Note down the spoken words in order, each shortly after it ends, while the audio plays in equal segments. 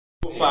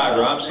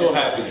Fiber. I'm so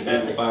happy that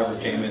Google Fiber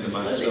came into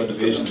my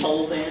subdivision,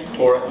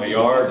 tore up my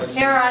yard.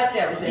 Terrorized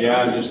everything.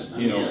 Yeah, just,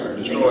 you know,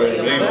 destroyed it.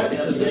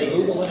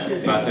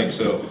 Anyway, I think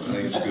so. I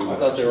think it's Google. I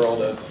thought they were all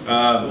done.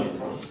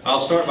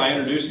 I'll start by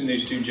introducing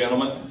these two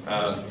gentlemen.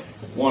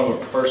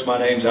 First, my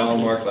name's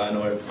Alan Markley.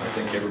 I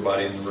think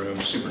everybody in the room,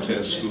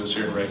 superintendent of schools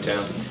here in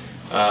Raytown,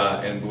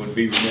 and would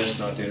be remiss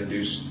not to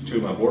introduce two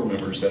of my board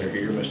members that are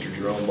here, Mr.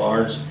 Jerome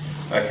Barnes,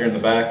 back here in the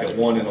back, that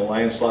won in a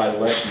landslide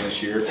election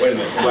this year. Wait a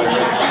minute, nobody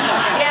recognized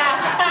him.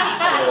 Yeah,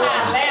 So,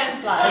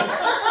 landslide.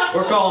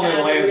 we're calling it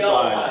a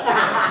landslide.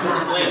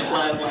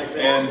 Landslide like that.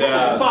 And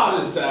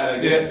Father's side, I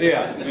guess.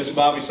 yeah, Miss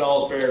Bobby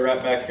Salisbury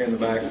right back here in the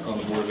back on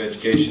the Board of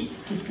Education.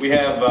 We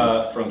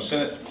have from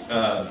Senate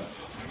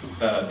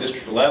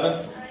District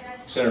 11,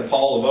 Senator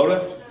Paul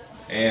Lavoda,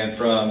 and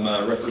from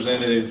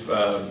Representative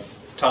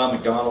Tom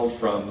McDonald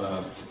from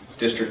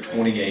District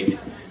 28.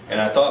 And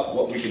I thought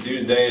what we could do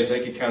today is they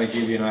could kind of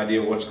give you an idea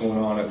of what's going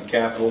on at the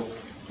Capitol.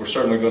 We're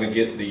certainly going to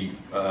get the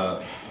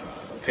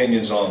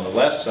opinions on the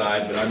left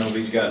side, but I know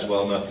these guys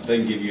well enough that they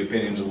can give you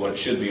opinions of what it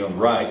should be on the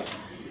right.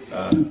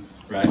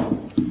 Right?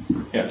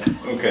 Yeah,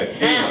 okay.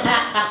 Anyway,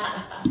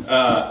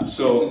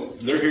 so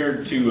they're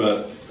here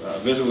to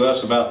visit with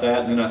us about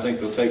that, and then I think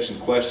they'll take some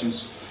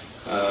questions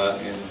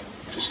and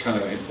just kind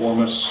of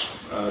inform us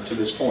to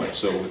this point.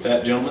 So with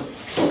that, gentlemen,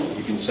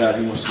 you can decide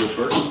who wants to go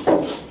first.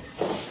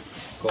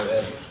 Go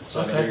ahead. So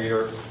Okay.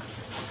 you're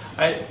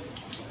I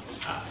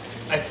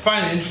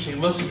find it interesting,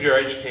 most of you are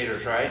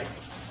educators, right?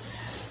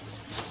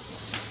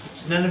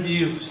 None of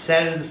you have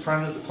sat in the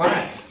front of the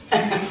class. We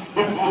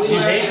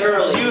learned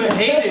early. You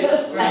hate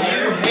it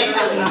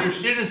when your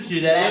students do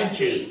that, don't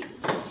you?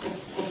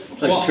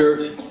 it's like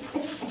church.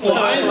 Well,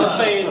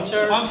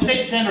 I'm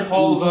State Senator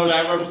Paul Lavoda.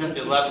 I represent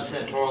the 11th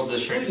Senatorial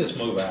District, Just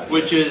move out.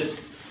 which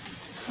is,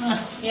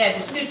 Yeah,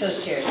 just scooch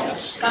those chairs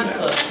out. Come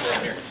close.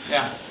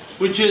 yeah,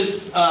 which is,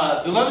 the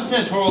 11th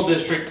Senatorial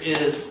District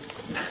is,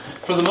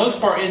 for the most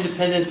part,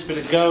 Independence, but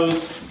it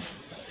goes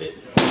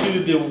to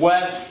the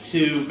west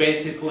to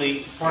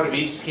basically part of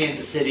East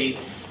Kansas City.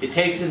 It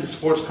takes in the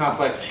sports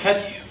complex,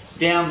 cuts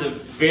down the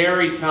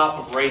very top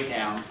of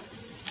Raytown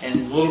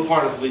and a little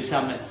part of Lee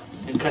Summit,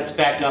 and cuts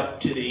back up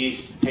to the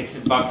east, takes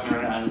in Buckner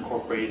and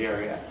unincorporated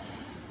area.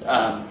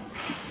 I'm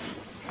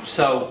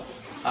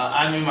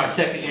in my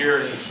second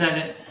year in the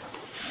Senate,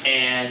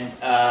 and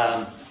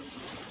I'm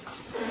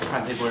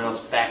trying to think what else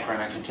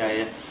background I can tell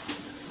you.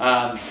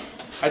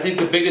 I think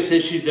the biggest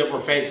issues that we're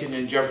facing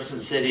in Jefferson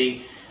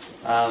City,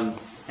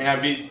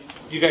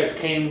 you guys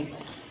came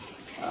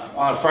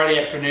on a Friday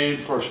afternoon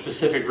for a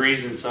specific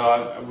reason, so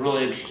I'm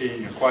really interested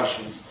in your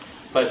questions.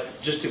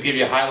 But just to give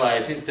you a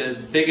highlight, I think the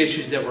big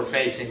issues that we're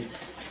facing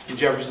in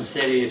Jefferson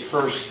City is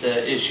first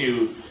the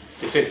issue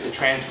to fix the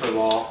transfer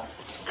law.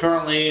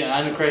 Currently, an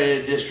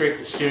unaccredited district,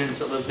 the students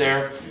that live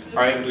there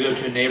are able to go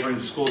to a neighboring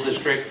school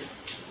district.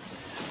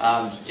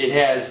 It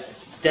has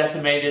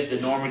decimated the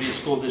Normandy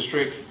School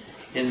District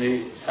in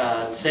the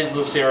St.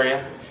 Louis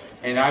area,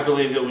 and I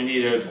believe that we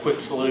need a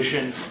quick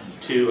solution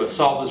to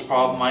solve this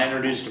problem. I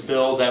introduced a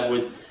bill that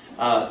would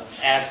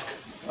ask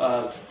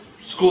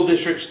school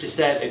districts to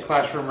set a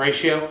classroom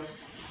ratio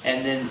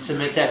and then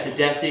submit that to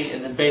DESE,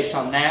 and then based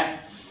on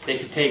that, they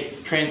could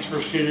take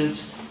transfer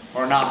students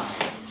or not,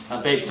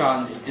 based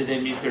on do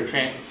they meet their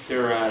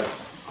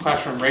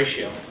classroom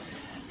ratio.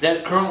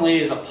 That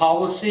currently is a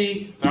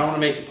policy, but I want to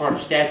make it part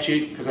of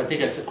statute because I think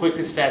that's the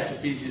quickest,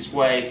 fastest, easiest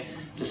way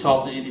to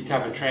solve any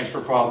type of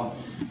transfer problem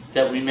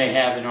that we may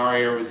have in our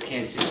area with the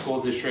Kansas City School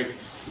District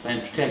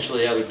and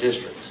potentially other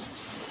districts.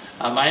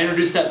 I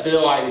introduced that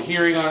bill. I had a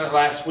hearing on it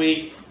last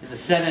week in the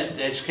Senate,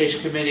 the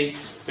Education Committee.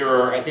 There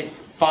are, I think,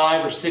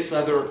 5 or 6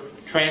 other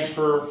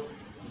transfer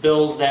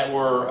bills that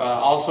were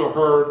also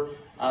heard.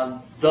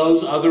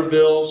 Those other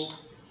bills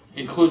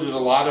included a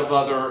lot of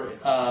other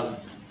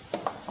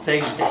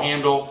things to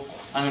handle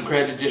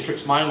unaccredited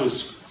districts. Mine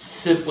was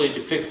simply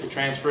to fix the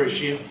transfer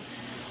issue.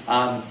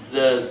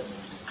 The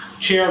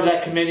chair of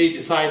that committee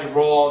decided to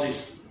roll all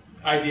these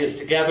ideas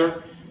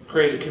together,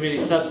 create a committee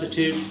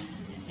substitute,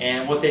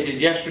 and what they did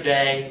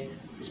yesterday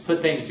is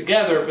put things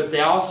together, but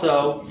they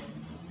also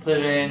put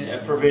in a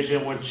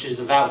provision which is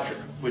a voucher,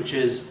 which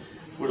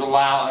would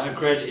allow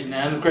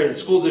unaccredited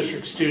school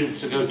district students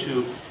to go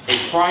to a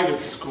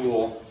private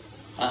school,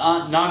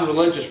 a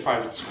non-religious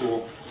private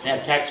school, and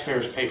have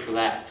taxpayers pay for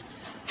that.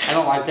 I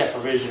don't like that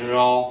provision at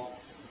all,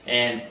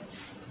 and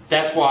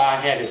that's why I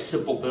had a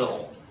simple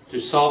bill to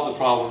solve the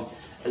problem,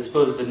 as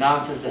opposed to the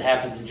nonsense that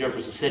happens in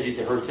Jefferson City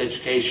that hurts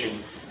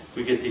education.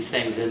 We get these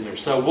things in there.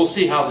 So we'll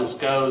see how this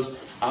goes.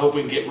 I hope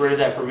we can get rid of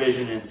that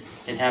provision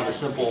and have a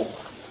simple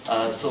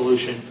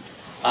solution.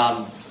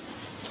 The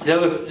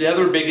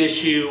other big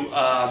issue,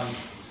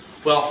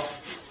 well,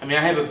 I mean,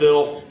 I have a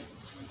bill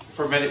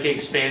for Medicaid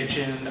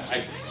expansion.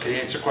 I could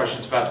answer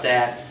questions about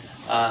that.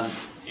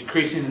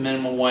 Increasing the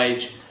minimum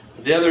wage.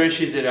 The other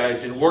issue that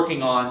I've been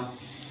working on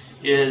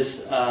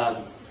is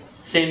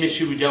same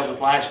issue we dealt with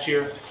last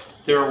year.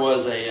 There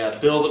was a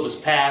bill that was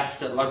passed,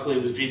 that luckily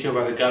was vetoed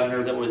by the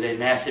governor, that was a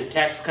massive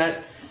tax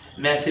cut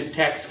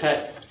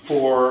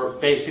for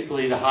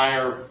basically the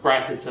higher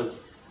brackets of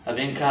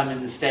income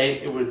in the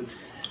state. It would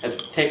have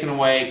taken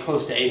away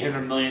close to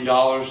 $800 million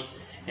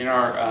in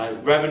our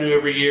revenue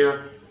every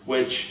year,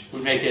 which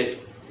would make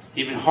it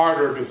even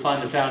harder to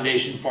fund the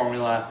foundation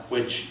formula,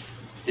 which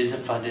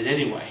isn't funded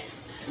anyway.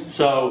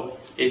 So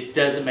it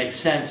doesn't make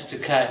sense to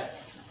cut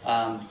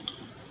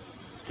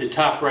the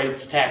top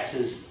rates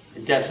taxes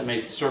and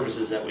decimate the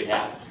services that we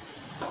have.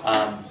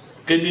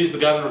 Good news, the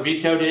governor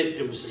vetoed it.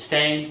 It was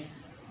sustained.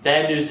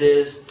 Bad news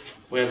is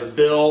we have a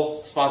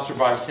bill sponsored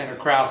by Senator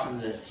Kraus in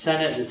the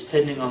Senate that's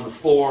pending on the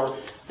floor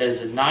that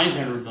is a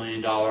 $900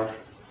 million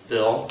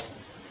bill.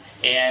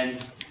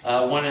 And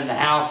one in the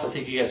House, I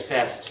think you guys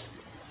passed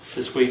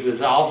this week,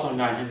 is also a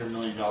 $900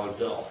 million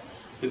bill.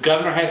 The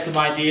governor has some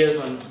ideas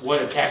on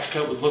what a tax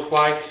cut would look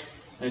like.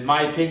 In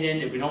my opinion,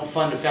 if we don't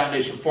fund a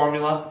foundation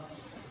formula,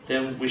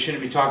 then we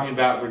shouldn't be talking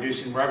about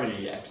reducing revenue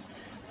yet.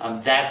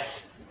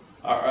 That's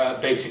our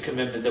basic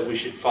commitment that we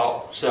should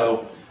follow.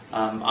 So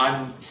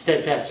I'm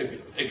steadfast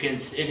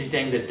against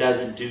anything that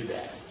doesn't do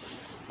that.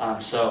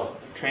 So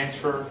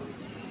transfer,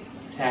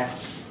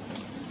 tax,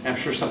 and I'm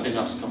sure something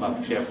else will come up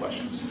if you have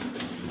questions.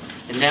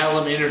 And now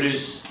let me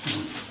introduce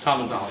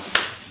Tom McDonald.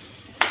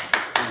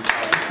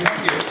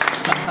 Thank you.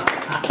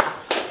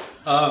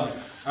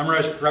 I'm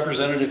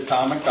Representative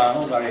Tom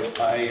McDonald.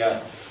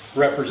 I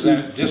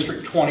represent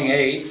District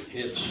 28.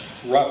 It's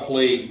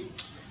roughly,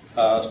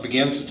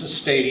 begins at the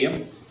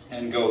stadium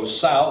and goes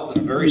south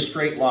in a very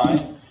straight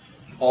line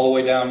all the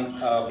way down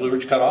Blue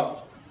Ridge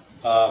Cutoff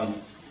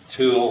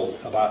till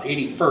about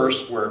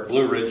 81st, where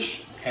Blue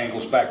Ridge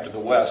angles back to the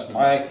west.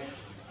 My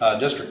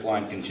district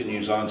line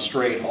continues on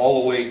straight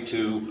all the way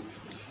to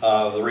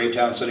the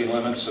Raytown city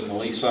limits and the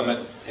Lee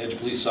Summit, edge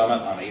of Lee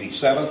Summit on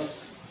 87th.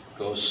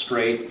 Goes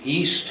straight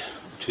east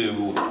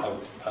to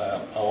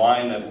a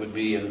line that would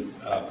be in,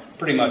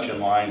 pretty much in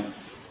line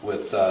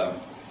with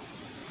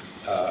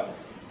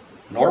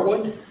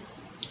Norwood,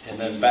 and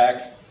then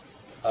back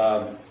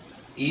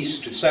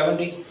east to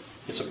 70.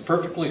 It's a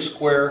perfectly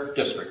square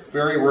district.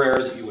 Very rare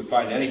that you would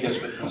find any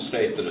district in the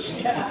state that is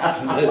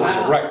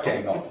a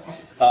rectangle.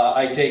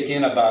 I take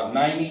in about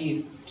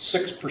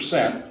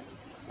 96%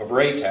 of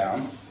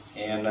Raytown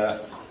and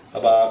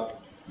about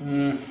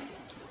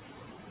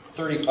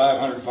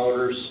 3,500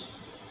 voters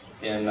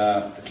in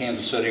the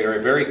Kansas City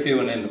area, very few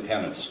in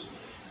Independence.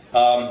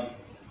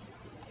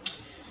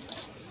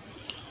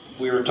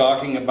 We were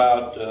talking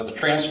about the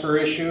transfer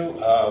issue.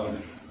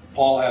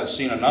 Paul has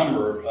seen a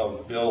number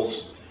of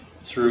bills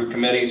through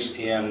committees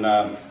in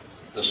the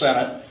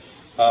Senate.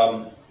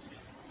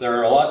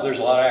 There's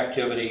a lot of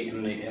activity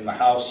in the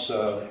House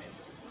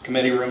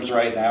committee rooms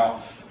right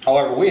now.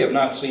 However, we have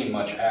not seen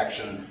much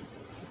action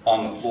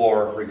on the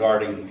floor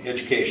regarding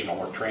educational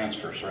or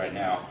transfers right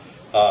now.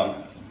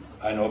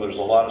 I know there's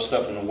a lot of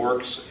stuff in the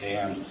works,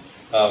 and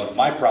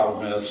my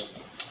problem is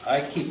I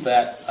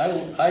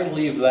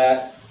leave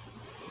that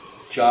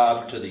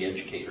job to the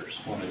educators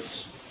when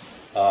it's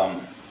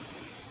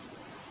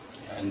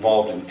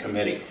involved in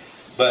committee.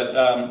 But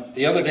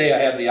the other day I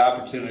had the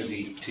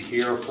opportunity to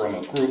hear from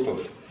a group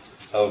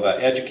of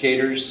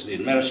educators, the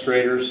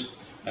administrators,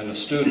 and the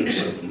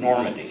students of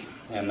Normandy.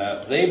 And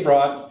they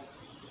brought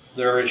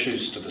their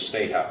issues to the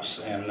State House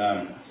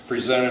and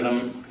presented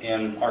them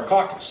in our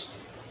caucus.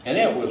 And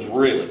it was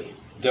really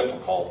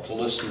difficult to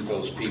listen to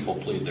those people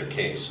plead their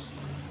case.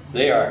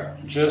 They're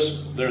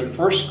the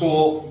first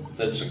school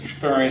that's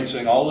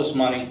experiencing all this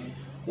money,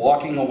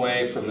 walking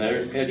away from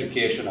their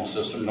educational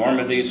system.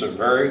 Normandy's a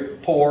very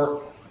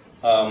poor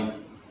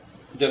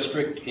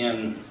district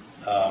in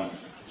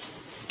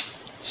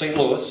St.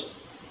 Louis,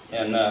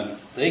 and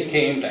they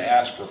came to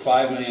ask for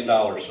 $5 million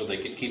so they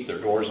could keep their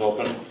doors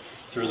open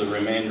through the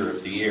remainder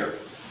of the year.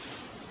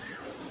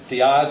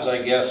 The odds,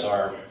 I guess,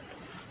 are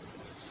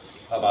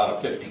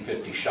about a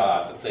 50-50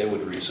 shot that they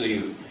would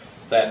receive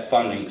that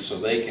funding so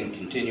they can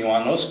continue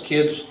on. Those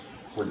kids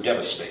were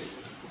devastated.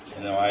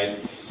 You know,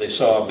 they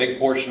saw a big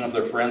portion of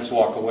their friends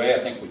walk away. I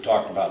think we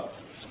talked about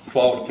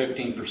 12 to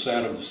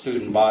 15% of the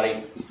student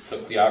body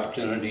took the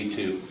opportunity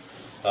to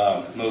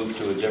move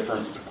to a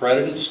different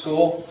accredited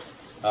school.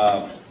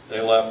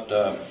 They left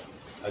a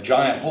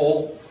giant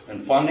hole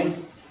in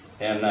funding,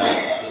 and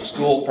the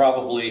school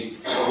probably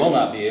will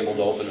not be able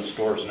to open its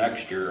doors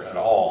next year at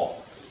all.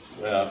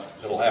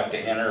 It'll have to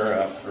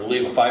enter or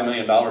leave a $5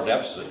 million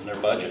deficit in their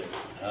budget.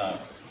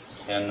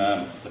 And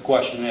the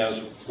question is,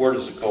 where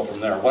does it go from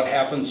there? What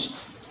happens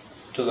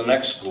to the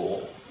next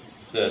school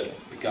that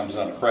becomes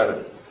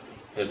unaccredited?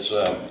 It's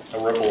a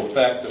ripple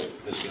effect that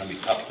is going to be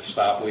tough to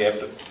stop. We have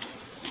to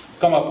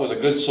come up with a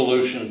good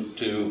solution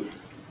to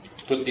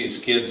put these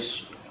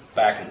kids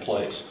back in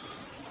place.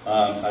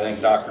 I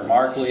think Dr.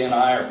 Markley and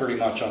I are pretty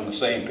much on the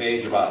same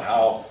page about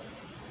how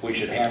we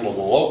should handle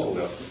the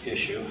local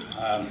issue.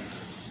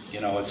 You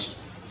know, it's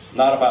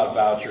not about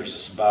vouchers,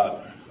 it's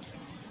about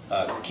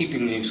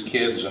keeping these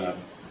kids in a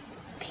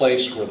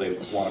place where they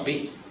want to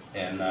be.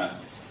 And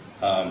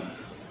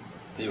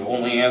the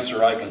only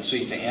answer I can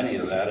see to any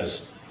of that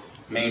is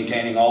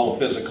maintaining all the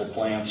physical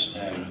plants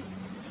and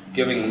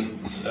giving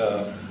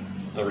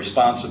the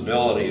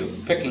responsibility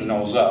of picking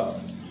those up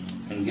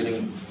and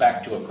getting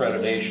back to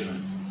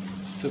accreditation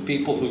to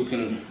people who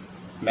can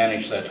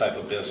manage that type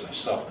of business.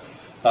 So,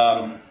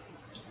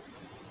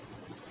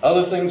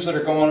 other things that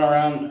are going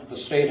around the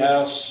State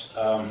House,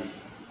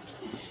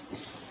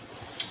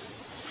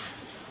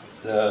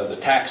 the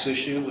tax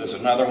issue is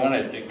another one.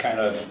 It kind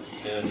of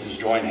is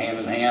joined hand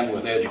in hand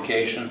with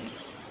education.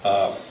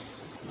 The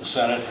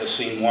Senate has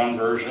seen one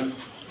version.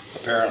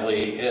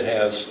 Apparently it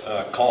has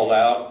carved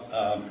out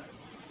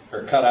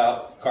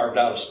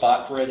a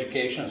spot for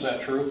education. Is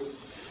that true?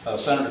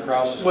 Senator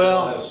Kraus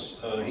has,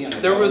 he and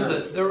the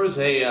governor- There was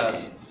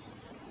a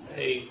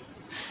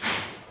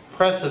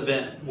press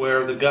event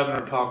where the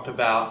governor talked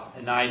about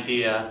an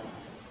idea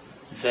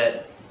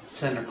that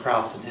Senator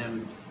Kraus and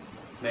him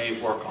may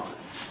work on.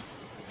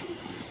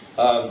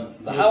 The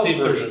We'll House see if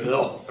there's a version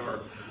bill.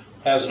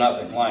 has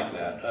nothing like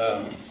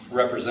that.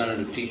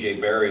 Representative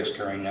T.J. Berry is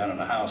carrying that on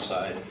the House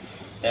side.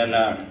 And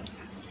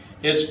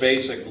it's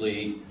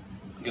basically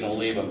going to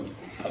leave a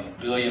 $1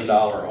 billion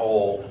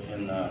hole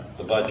in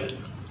the budget.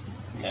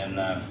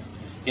 And,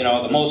 you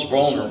know, the most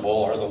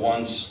vulnerable are the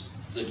ones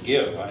that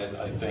give.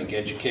 I think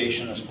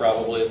education is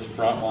probably at the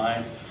front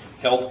line.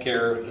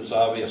 Healthcare is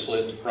obviously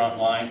at the front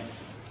line.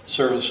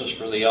 Services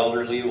for the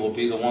elderly will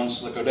be the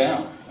ones that go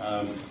down.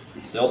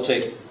 They'll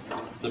take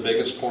the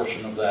biggest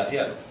portion of that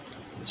hit.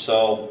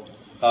 So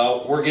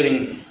we're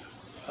getting,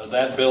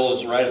 that bill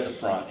is right at the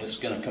front. It's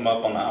going to come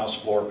up on the House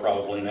floor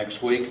probably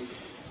next week.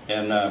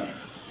 And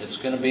it's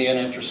going to be an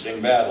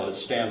interesting battle. It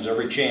stands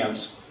every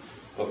chance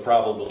of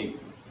probably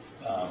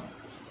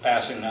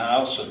passing the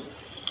House.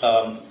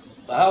 And,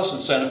 the House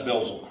and Senate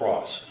bills will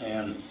cross.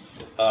 And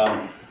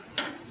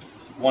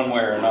one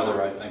way or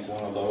another, I think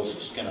one of those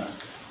is going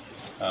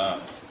to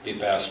be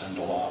passed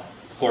into law.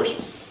 Of course,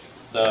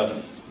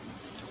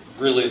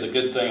 really the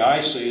good thing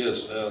I see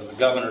is the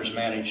governor's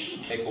managed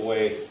to take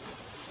away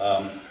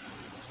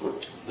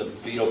the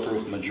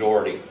veto-proof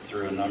majority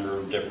through a number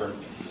of different,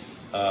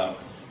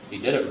 he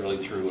did it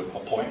really through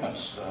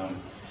appointments.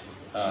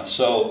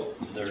 So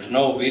there's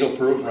no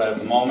veto-proof right at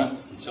the moment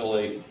until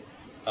they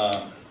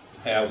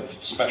have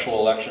special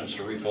elections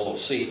to refill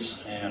those seats.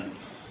 And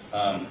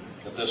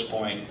at this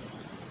point,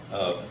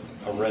 a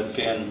red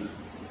pin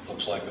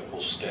looks like it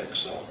will stick.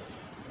 So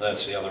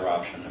that's the other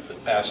option. If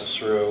it passes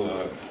through,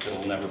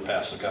 it'll never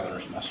pass the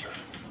governor's muster.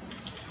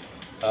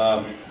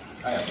 I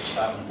have to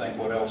stop and think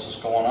what else is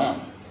going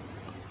on.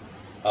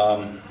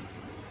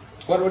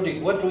 What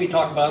do we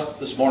talk about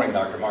this morning,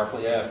 Dr.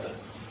 Markley? I have to.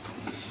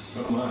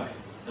 Oh my,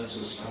 that's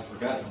just, I've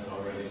forgotten it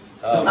already.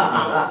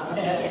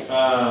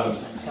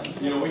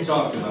 You know, we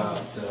talked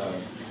about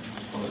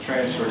on the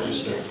transfer,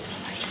 just to,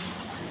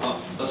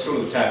 let's go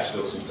to the tax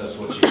bill since that's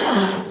what you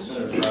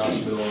Senator Kraus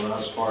bill, and I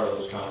was part of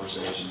those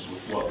conversations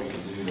with what we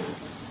can do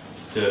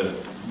to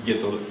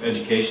get the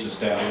education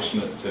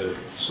establishment to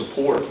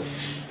support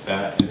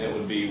that, and it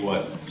would be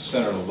what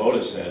Senator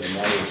LaVota said, and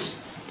that is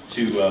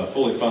to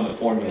fully fund the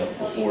formula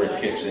before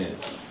it kicks in.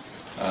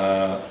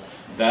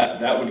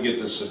 That would get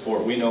the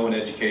support. We know in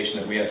education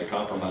that we have to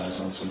compromise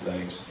on some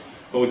things,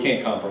 but we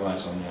can't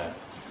compromise on that.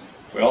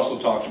 We also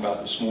talked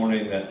about this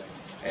morning that,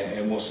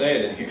 and we'll say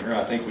it in here,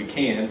 I think we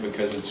can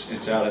because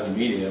it's out in the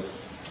media,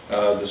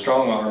 the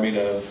strong arming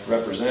of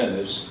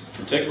representatives,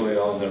 particularly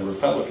on the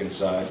Republican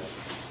side,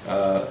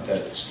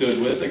 that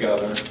stood with the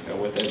governor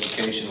with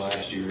education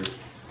last year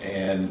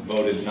and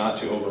voted not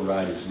to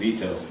override his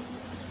veto.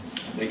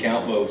 They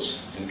count votes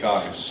in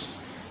caucus.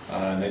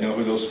 They know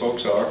who those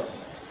folks are,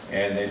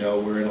 and they know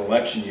we're in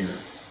election year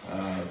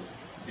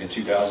in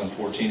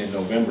 2014 in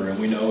November, and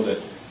we know that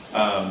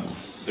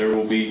there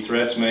will be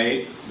threats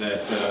made that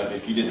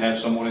if you didn't have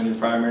someone in your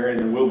primary,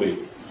 there will be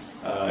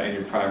in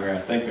your primary.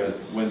 I think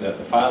when the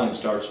filing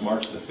starts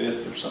March the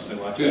 5th or something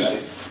like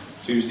that.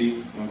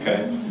 Tuesday,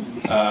 okay,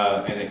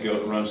 and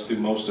it runs through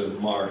most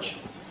of March.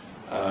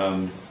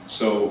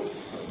 So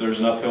there's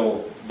an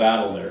uphill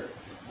battle there.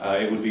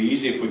 It would be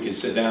easy if we could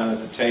sit down at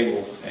the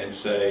table and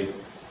say,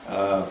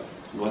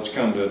 let's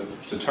come to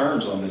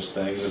terms on this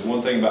thing. The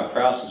one thing about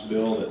Kraus's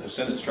bill that the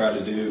Senate's tried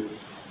to do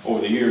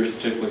over the years,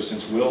 particularly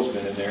since Will's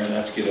been in there, and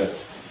that's get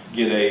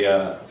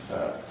a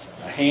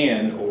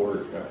hand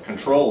or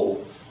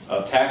control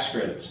of tax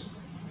credits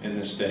in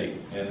this state.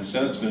 And the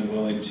Senate's been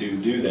willing to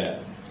do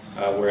that,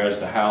 whereas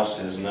the House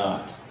has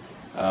not.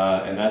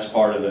 And that's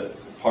part of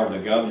the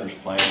governor's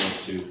plan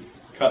is to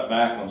cut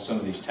back on some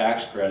of these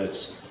tax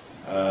credits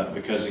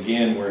because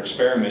again we're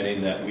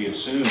experimenting that we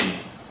assume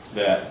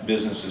that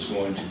business is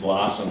going to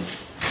blossom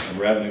and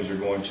revenues are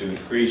going to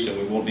increase and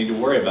we won't need to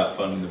worry about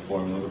funding the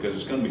formula because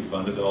it's going to be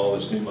funded with all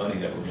this new money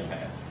that we're going to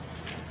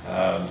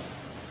have.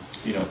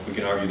 You know, we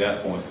can argue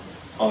that point.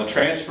 On the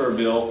transfer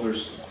bill,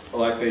 there's,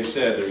 like they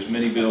said, there's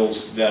many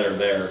bills that are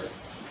there.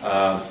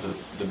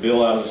 The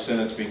bill out of the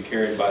Senate's being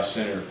carried by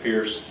Senator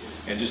Pierce.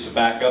 And just to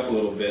back up a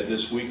little bit,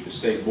 this week the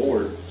State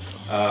Board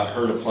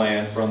heard a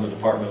plan from the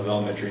Department of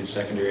Elementary and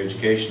Secondary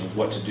Education of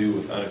what to do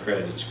with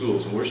unaccredited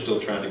schools. And we're still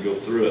trying to go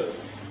through it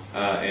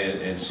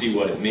and see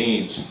what it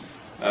means.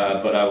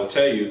 But I will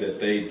tell you that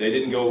they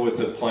didn't go with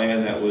the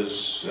plan that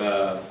was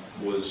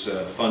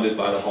funded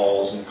by the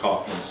Halls and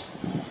Kaufmans.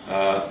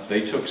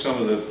 They took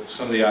some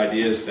of the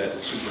ideas that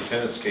the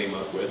superintendents came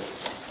up with,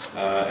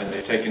 and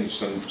they've taken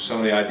some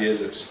of the ideas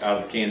that's out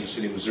of the Kansas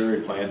City,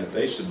 Missouri plan that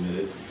they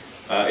submitted.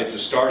 It's a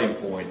starting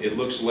point. It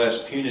looks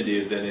less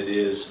punitive than it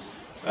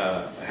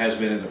has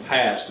been in the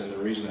past, and the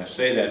reason I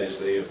say that is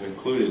they have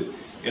included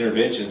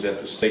interventions at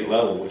the state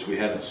level, which we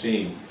haven't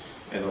seen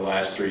in the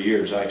last 3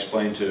 years. I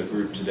explained to a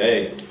group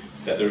today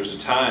that there was a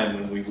time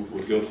when we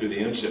would go through the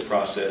MSIP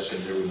process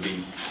and there would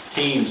be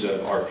teams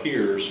of our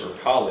peers or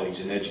colleagues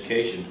in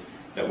education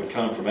that would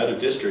come from other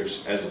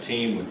districts as a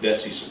team with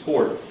DESE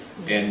support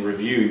and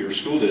review your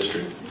school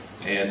district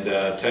and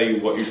tell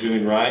you what you're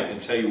doing right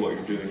and tell you what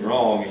you're doing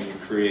wrong, and you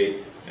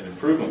create an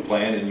improvement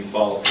plan and you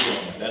follow through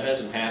on it. That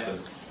hasn't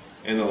happened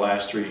in the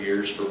last 3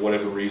 years for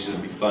whatever reason,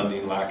 be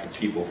funding, lack of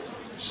people.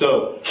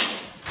 So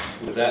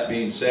with that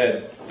being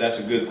said, that's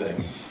a good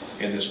thing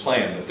in this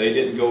plan, but they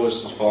didn't go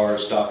as far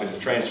as stopping the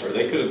transfer.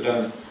 They could have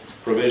done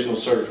provisional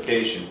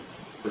certification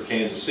for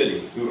Kansas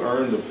City, who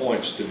earned the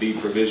points to be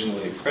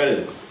provisionally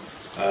accredited,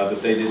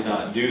 but they did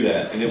not do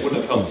that, and it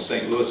wouldn't have helped the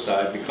St. Louis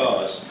side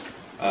because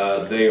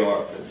they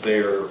are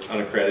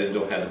unaccredited and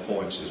don't have the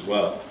points as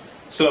well.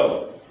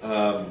 So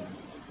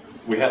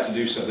we have to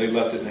do something. They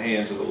left it in the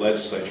hands of the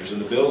legislatures,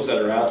 and the bills that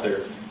are out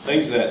there,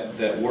 things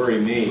that worry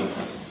me,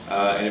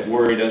 and it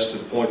worried us to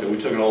the point that we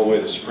took it all the way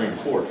to the Supreme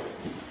Court.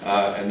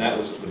 And that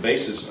was the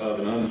basis of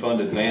an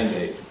unfunded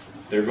mandate.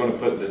 They're going to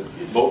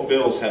put both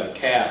bills have a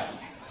cap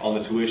on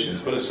the tuition.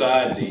 Put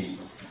aside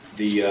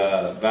the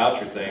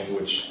voucher thing,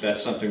 which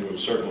that's something we would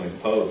certainly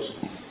oppose.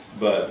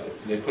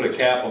 But they put a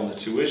cap on the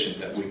tuition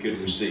that we could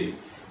receive.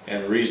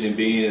 And the reasoning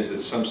being is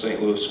that some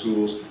St. Louis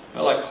schools,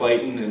 like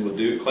Clayton and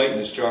Leduc, Clayton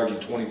is charging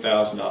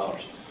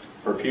 $20,000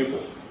 per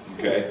pupil.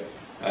 Okay,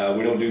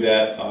 we don't do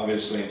that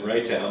obviously in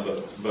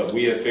Raytown, but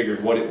we have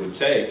figured what it would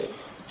take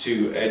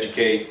to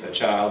educate a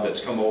child that's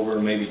come over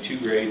maybe 2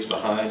 grades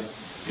behind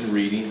in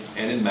reading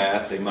and in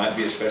math. They might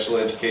be a special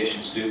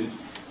education student,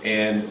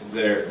 and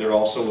they're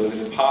also living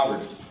in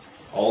poverty.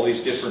 All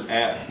these different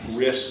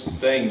at-risk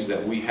things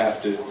that we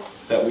have to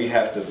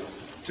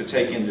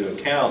take into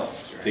account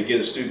to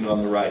get a student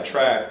on the right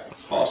track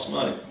costs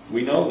money.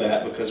 We know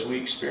that because we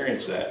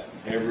experience that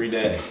every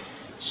day.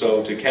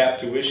 So to cap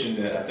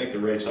tuition, I think the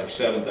rate's like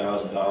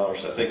 $7,000.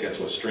 I think that's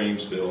what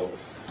Stream's bill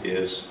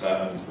is,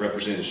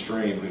 Representative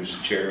Stream, who's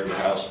chair of the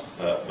House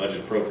Budget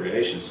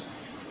Appropriations.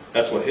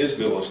 That's what his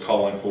bill is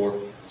calling for.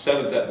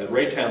 The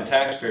Raytown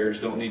taxpayers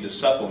don't need to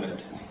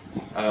supplement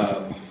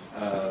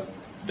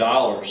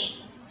dollars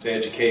to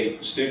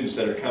educate students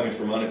that are coming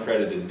from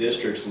unaccredited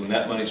districts when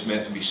that money's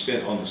meant to be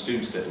spent on the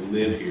students that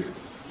live here.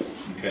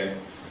 Okay,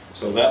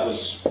 so that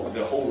was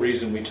the whole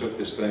reason we took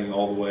this thing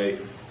all the way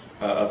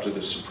up to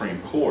the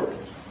Supreme Court.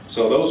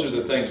 So those are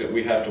the things that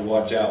we have to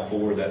watch out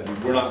for, that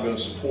we're not going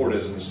to support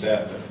as an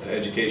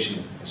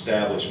education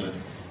establishment.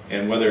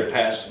 And whether it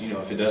passes,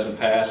 if it doesn't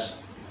pass,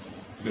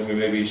 then we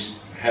may be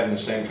having the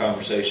same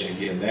conversation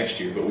again next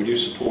year. But we do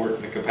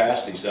support the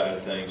capacity side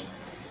of things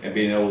and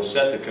being able to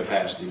set the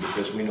capacity,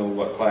 because we know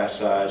what class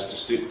size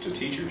to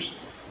teachers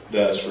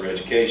does for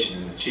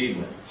education and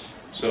achievement.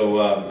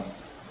 So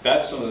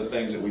that's some of the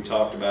things that we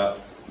talked about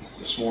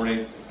this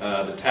morning.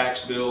 The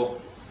tax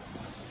bill.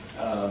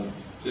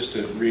 Just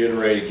to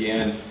reiterate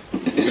again,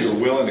 we were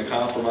willing to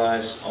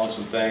compromise on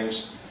some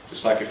things.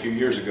 Just like a few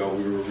years ago,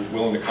 we were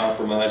willing to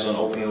compromise on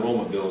open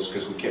enrollment bills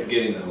because we kept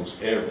getting those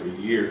every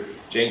year.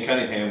 Jane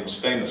Cunningham was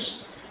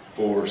famous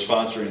for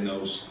sponsoring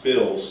those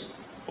bills,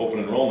 open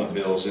enrollment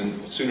bills,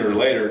 and sooner or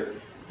later,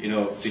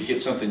 to get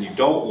something you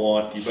don't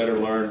want, you better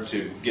learn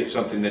to get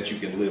something that you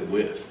can live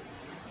with.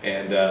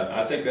 And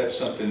I think that's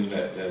something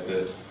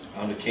that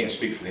I can't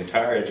speak for the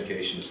entire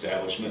education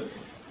establishment,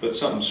 but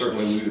something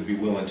certainly we would be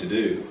willing to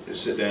do, is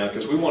sit down,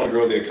 because we want to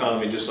grow the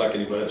economy just like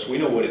anybody else. We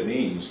know what it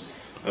means,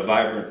 a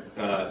vibrant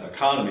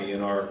economy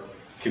in our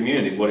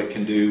community, what it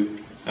can do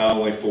not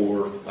only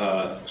for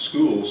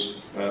schools,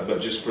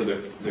 but just for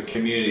the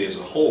community as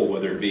a whole,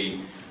 whether it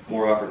be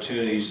more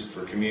opportunities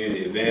for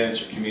community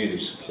events or community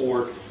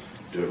support,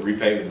 to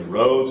repaving the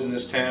roads in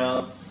this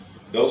town,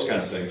 those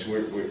kind of things.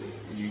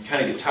 You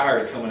kind of get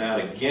tired of coming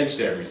out against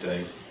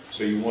everything.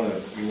 So you want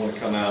to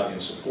come out in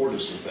support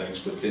of some things,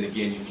 but then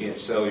again, you can't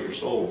sell your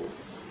soul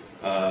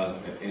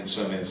in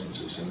some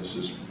instances, and this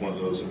is one of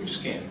those that we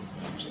just can't.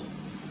 So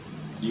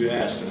you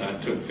asked, and I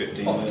took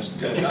 15 minutes to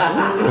tell you.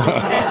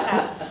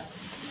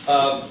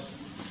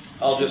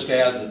 I'll just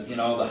add that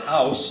the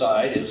House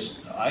side is,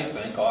 I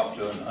think, off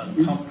to an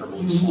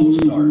uncomfortably slow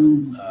start.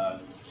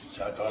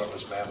 I thought it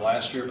was bad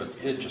last year, but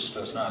it just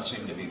does not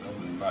seem to be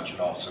moving much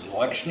at all. It's an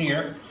election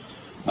year.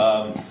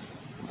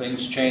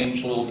 Things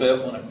change a little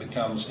bit when it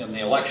becomes in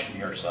the election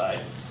year side,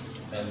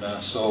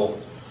 and so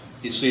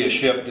you see a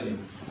shift in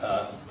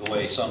the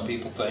way some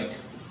people think,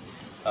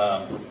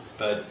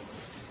 but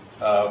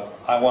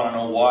I want to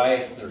know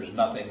why there's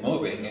nothing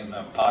moving, and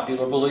the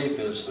popular belief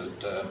is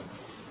that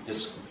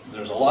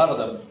there's a lot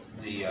of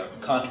the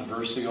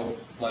controversial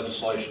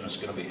legislation that's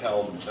going to be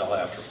held until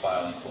after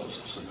filing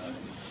closes, and then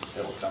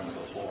it'll come to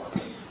the floor.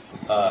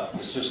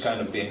 It's just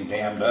kind of being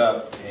dammed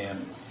up,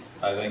 and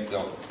I think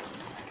they'll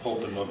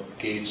open the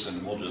gates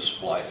and we'll just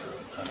fly through it.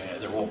 I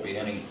mean, there won't be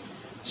any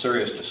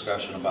serious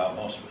discussion about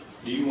most of it.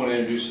 Do you want to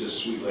introduce this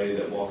sweet lady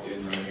that walked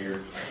in right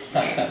here?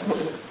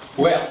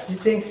 Well, You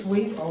think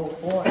sweet? Oh,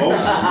 boy.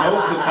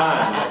 Most of the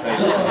time, I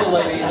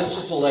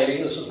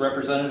think. this is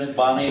Representative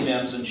Bonnie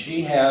Mims, and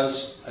she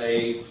has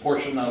a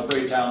portion of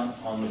Freetown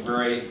on the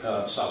very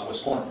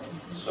southwest corner.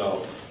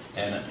 So,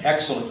 and an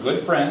excellent,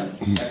 good friend,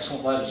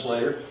 excellent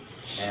legislator,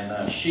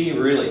 and she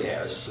really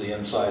has the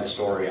inside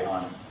story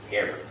on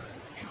everything.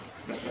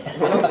 Those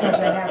ones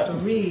I have to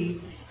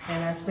read,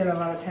 and I spend a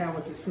lot of time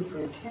with the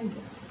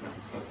superintendents.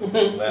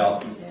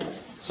 Well, Yeah.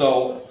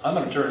 so I'm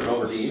going to turn it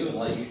over to you and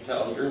let you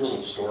tell your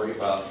little story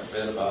about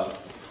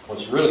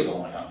what's really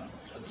going on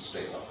at the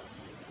state level.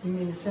 You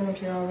mean the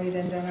cemetery already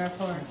done our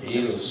part? He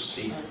did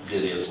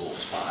his little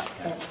spot.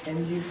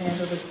 And you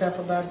handle the stuff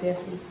about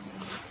Desi?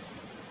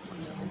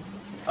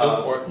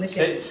 Go for look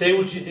it. Say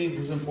what you think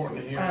is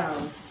important to hear.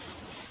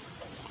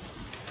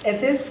 At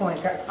this point,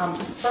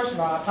 first of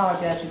all, I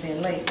apologize for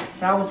being late.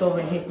 I was over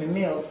in Hickman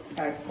Mills,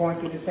 going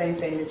through the same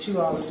thing that you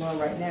all are doing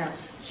right now,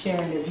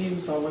 sharing the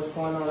views on what's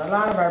going on. A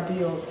lot of our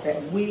bills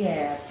that we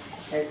have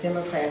as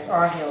Democrats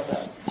are held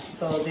up,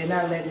 so they're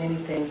not letting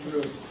anything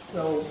through.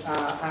 So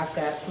I've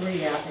got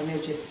 3 out, and they're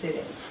just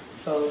sitting.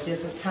 So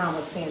just as Tom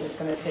was saying, it's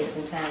going to take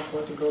some time for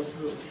it to go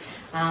through.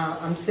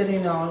 I'm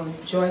sitting on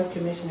Joint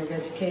Commission of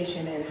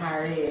Education and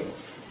Higher Ed.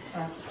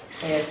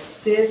 At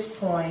this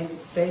point,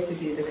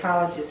 basically, the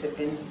colleges have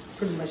been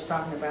pretty much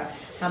talking about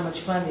how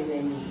much funding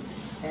they need.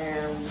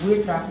 And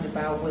we're talking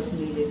about what's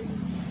needed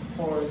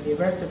for the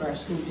rest of our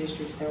school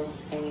districts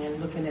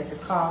and looking at the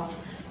costs,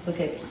 look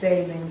at the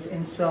savings.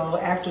 And so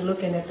after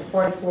looking at the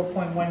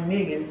 44.1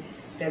 million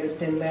that has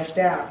been left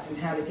out and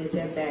how to get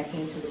that back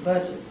into the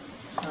budget,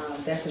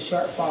 that's a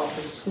shortfall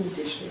for the school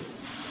districts.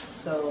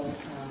 So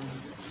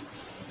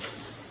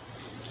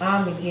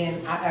I'm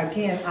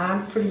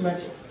pretty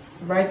much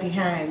right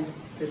behind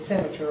the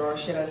senator, or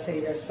should I say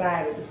the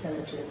side of the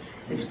senator,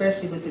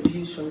 especially with the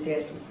views from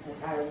Desi.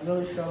 I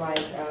really feel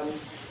like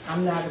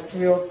I'm not a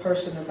thrilled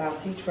person about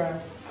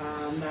C-Trust.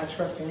 I'm not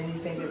trusting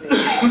anything that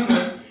they're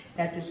doing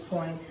at this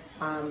point.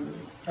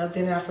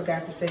 Then I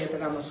forgot to say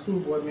that I'm a school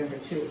board member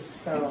too.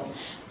 So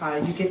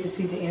you get to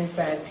see the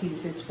inside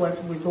piece. It's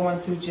what we're going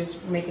through,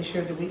 just making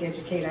sure that we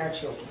educate our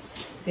children.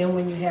 Then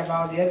when you have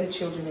all the other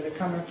children that are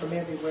coming from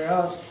everywhere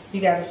else, you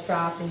got to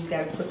stop and you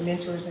got to put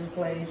mentors in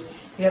place.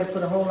 You got to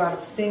put a whole lot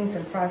of things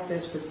in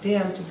process for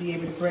them to be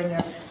able to bring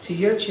up to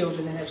your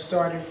children that have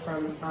started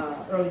from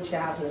early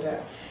childhood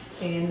up.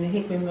 In the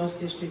Hickman Mills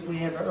District, we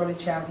have an early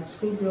childhood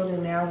school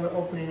building. Now we're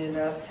opening it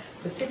up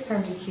for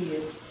 600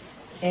 kids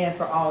and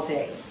for all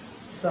day.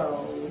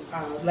 So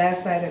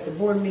last night at the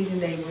board meeting,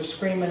 they were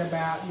screaming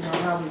about,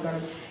 how we're going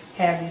to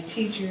have these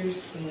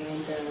teachers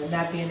and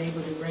not being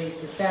able to raise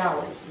the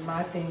salaries.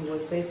 My thing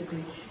was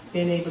basically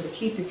being able to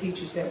keep the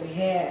teachers that we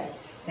had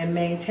and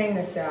maintain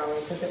a salary,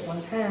 because at one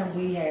time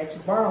we had to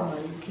borrow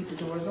money to keep the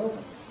doors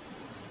open.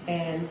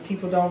 And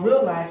people don't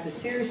realize the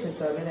seriousness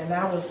of it, and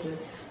I was the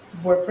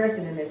board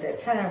president at that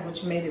time,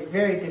 which made it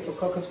very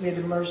difficult because we had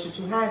to merge the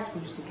 2 high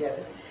schools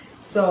together.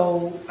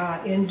 So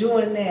in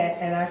doing that,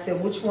 and I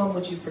said, which one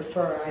would you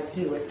prefer I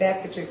do? At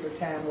that particular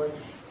time was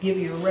give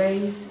you a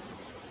raise,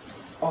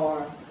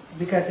 or,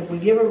 because if we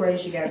give a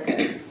raise, you got to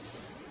cut,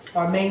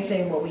 or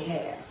maintain what we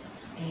have.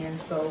 And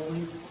so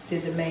we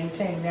did the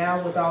maintain.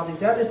 Now with all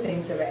these other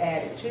things that are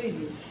added to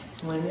you,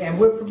 and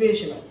we're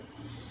provisional.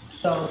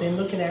 So then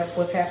looking at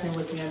what's happening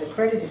with the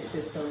unaccredited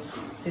system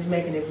is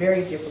making it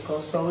very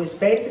difficult. So it's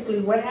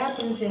basically what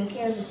happens in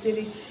Kansas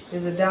City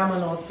is a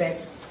domino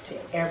effect to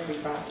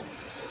everybody.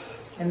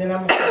 And then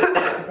I'm going to stop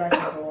because I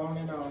can go on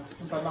and on.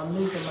 But I'm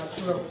losing my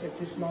throat at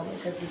this moment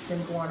because it's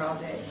been going all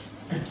day.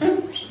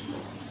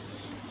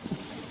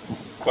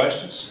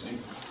 Questions?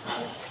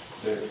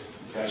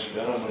 Pastor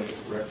Dunn, I'm going to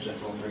represent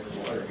Home Drink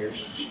Water here.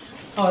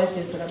 Oh, it's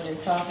just that I've been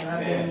talking.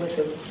 I've been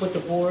with the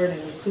board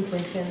and the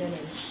superintendent,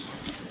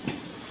 and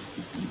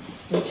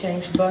we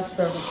changed bus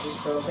services,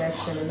 so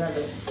that's been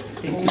another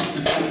big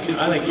issue.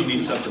 I think you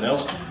need something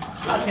else.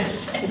 I was gonna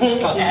say.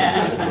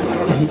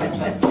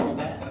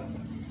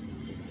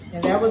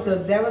 And that was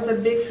a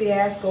big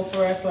fiasco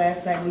for us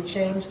last night. We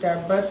changed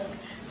our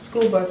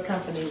school bus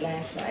company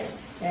last night,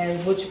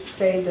 and which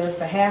saved us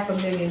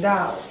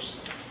 $500,000.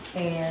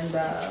 And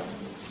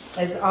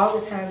as all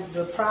the time,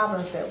 the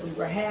problems that we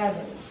were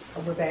having, I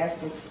was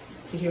asking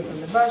to hear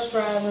from the bus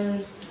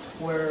drivers,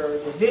 where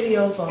the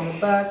videos on the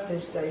bus,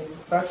 because the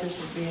buses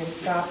were being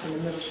stopped in the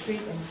middle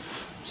street and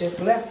just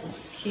left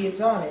kids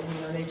on it.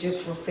 They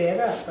just were fed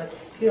up. But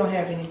you don't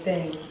have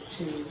anything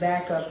to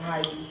back up how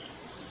you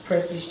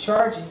press these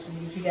charges.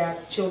 And if you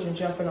got children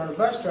jumping on a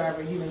bus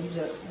driver, you're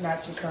just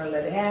not just going to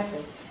let it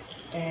happen.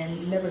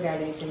 And never got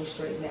anything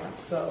straightened out.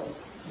 So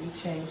we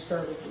changed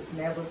services, and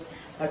that was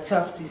a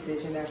tough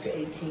decision after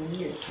 18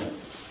 years. But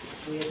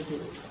we had to do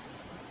it.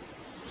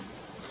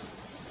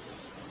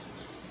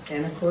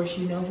 And of course,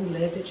 you know who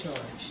led the charge.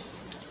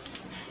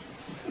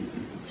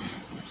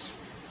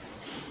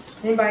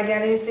 Anybody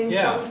got anything?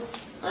 Yeah.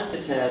 I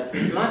just have,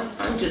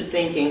 I'm just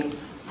thinking,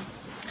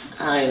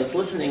 I was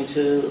listening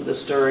to the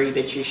story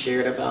that you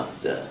shared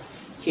about the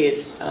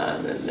kids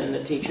and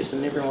the teachers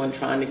and everyone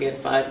trying to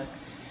get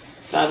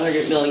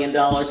 $500 million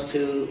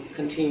to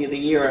continue the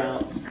year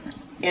out.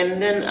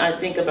 And then I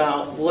think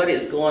about what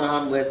is going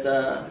on with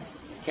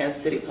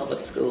Kansas City Public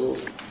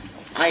Schools.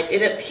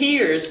 It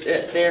appears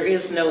that there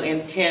is no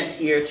intent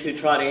here to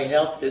try to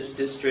help this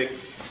district,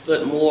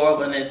 but more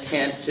of an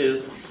intent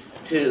to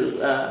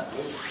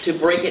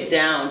break it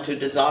down, to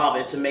dissolve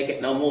it, to make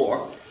it no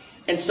more.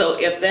 And so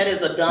if that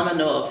is a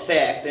domino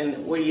effect,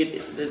 then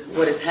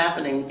what is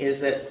happening is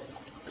that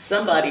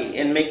somebody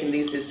in making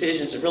these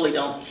decisions really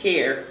don't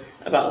care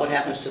about what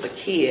happens to the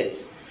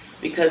kids.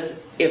 Because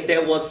if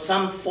there was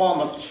some form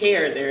of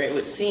care there, it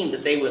would seem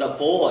that they would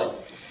avoid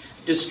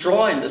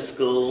destroying the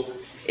school.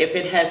 If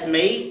it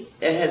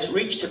has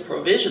reached a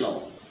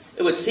provisional,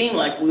 it would seem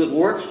like we would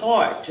work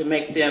hard to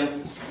make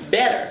them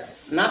better,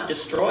 not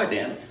destroy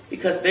them,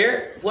 because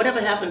whatever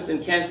happens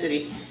in Kansas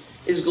City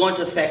is going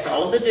to affect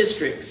all of the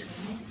districts.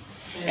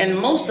 And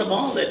most of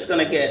all that's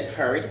going to get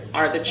hurt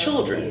are the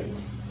children.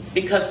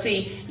 Because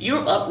see,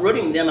 you're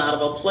uprooting them out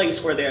of a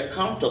place where they're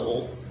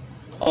comfortable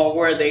or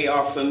where they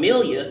are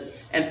familiar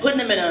and putting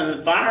them in an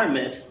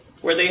environment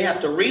where they have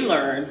to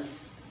relearn.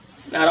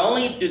 Not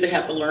only do they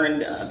have to learn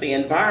the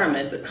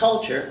environment, the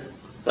culture,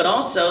 but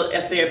also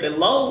if they're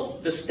below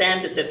the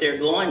standard that they're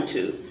going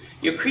to,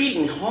 you're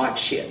creating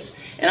hardships.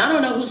 And I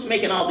don't know who's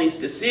making all these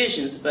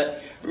decisions,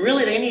 but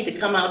really they need to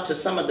come out to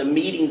some of the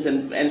meetings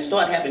and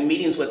start having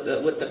meetings with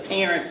the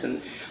parents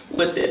and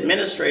with the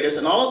administrators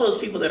and all of those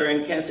people that are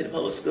in Kansas City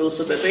Public Schools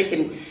so that they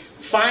can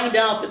find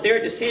out that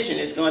their decision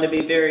is going to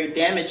be very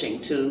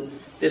damaging to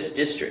this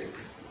district.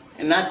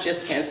 And not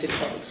just Kansas City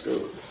Public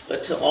Schools,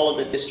 but to all of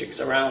the districts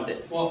around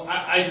it. Well,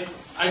 I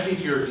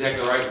think you're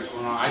exactly right what's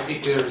going on. I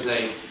think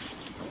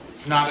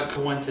it's not a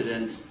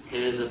coincidence,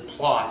 it is a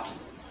plot.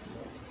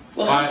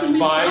 Well, how can we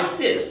stop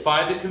this?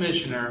 By the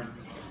commissioner,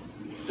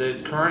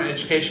 the current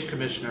education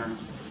commissioner,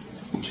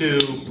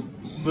 to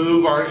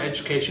move our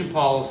education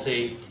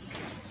policy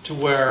to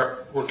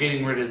where we're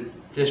getting rid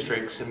of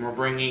districts and we're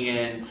bringing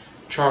in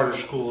charter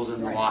schools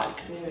and the like.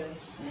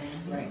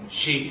 Right.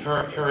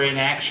 Her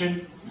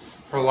inaction,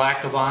 her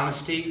lack of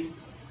honesty,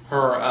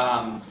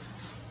 her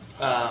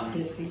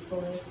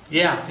Deceitfulness.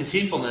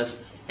 deceitfulness,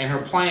 and her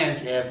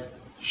plans have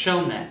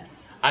shown that.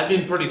 I've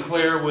been pretty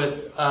clear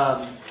with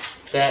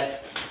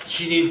that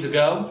she needs to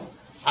go.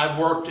 I've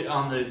worked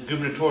on the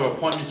gubernatorial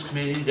appointments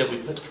committee that we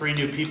put 3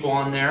 new people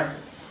on there.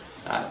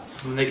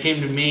 When they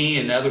came to me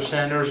and other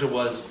senators, it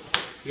was,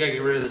 you gotta get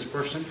rid of this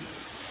person.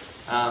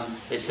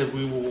 They said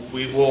we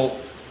will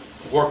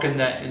work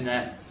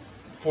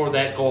for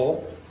that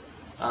goal.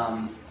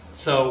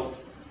 So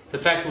the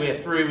fact that we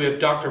have 3, we have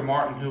Dr.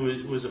 Martin,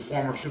 who was a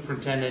former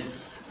superintendent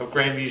of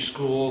Grandview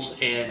Schools,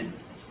 and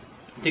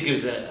I think he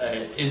was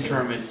an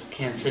interim at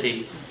Kansas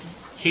City.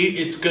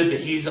 It's good that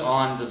he's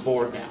on the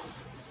board now.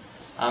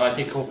 I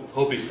think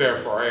he'll be fair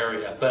for our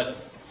area. But,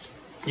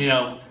 you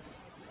know,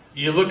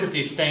 you look at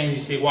these things,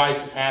 you say, why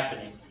is this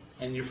happening?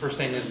 And your first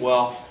thing is,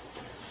 well,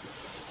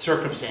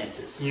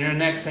 circumstances. And your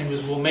next thing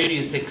is, well, maybe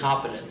it's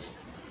incompetence.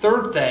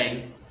 Third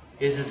thing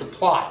is it's a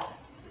plot.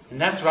 And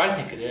that's what I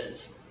think it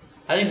is.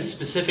 I think it's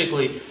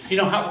specifically, you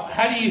know,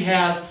 how do you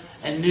have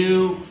a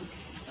new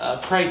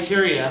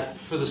criteria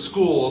for the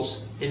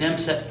schools in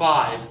MSET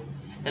 5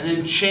 and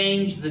then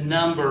change the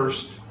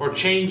numbers or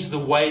change the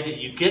way that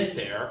you get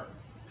there,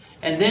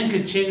 and then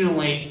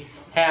continually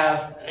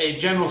have a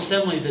General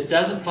Assembly that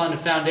doesn't fund a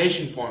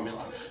foundation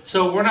formula?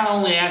 So we're not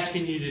only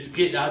asking you to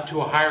get out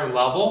to a higher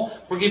level,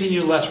 we're giving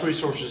you less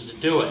resources to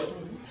do it.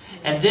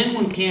 And then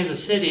when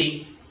Kansas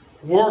City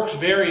works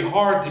very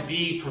hard to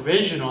be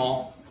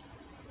provisional,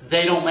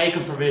 they don't make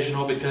them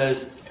provisional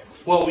because,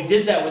 well, we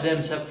did that with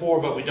MSET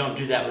 4, but we don't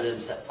do that with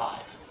MSET 5.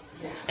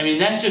 I mean,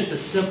 that's just a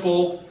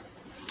simple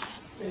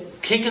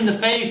kick in the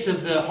face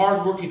of the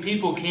hardworking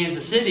people in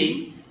Kansas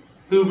City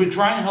who've been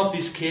trying to help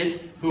these kids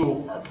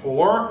who are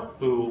poor,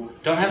 who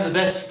don't have the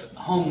best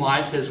home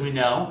lives, as we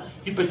know.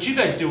 But you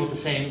guys deal with the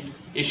same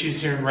issues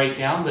here in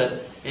Raytown,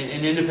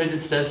 and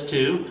Independence does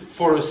too,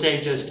 Fort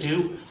Osage does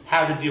too,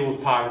 how to deal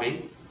with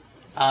poverty.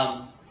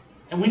 And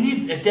we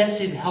need a DESE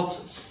that helps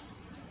us.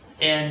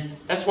 And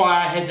that's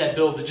why I had that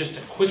bill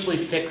to quickly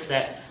fix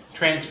that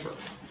transfer.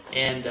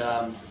 And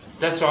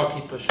that's what I'll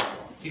keep pushing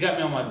for. You got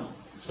me on my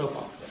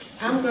soapbox there.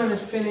 I'm going to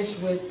finish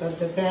with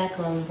the back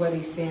on what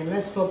he's saying.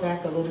 Let's go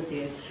back a little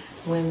bit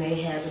when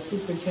they had a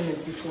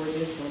superintendent before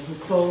this one who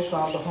closed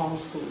all the home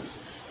schools.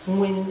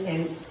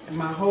 And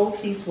my whole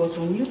piece was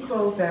when you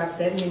close out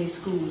that many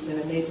schools in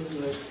a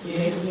neighborhood, the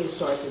neighborhood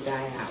starts to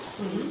die out.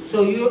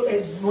 So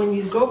when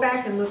you go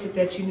back and look at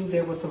that, you knew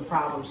there was some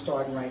problems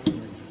starting right there.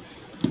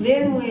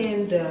 Then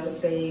when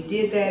they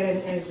did that,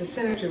 and as the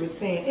senator was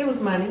saying, it was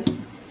money.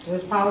 There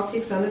was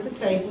politics under the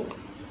table.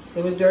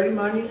 There was dirty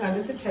money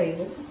under the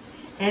table.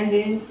 And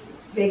then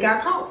they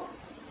got caught.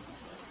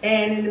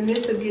 And in the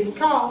midst of getting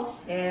caught,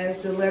 as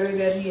the letter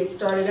that he had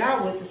started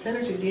out with, the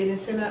senator did, and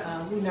said,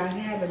 we're not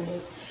having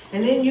this.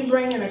 And then you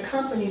bring in a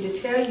company to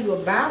tell you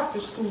about the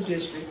school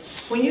district,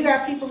 when you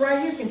got people right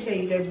here can tell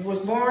you that was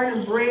born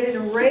and bred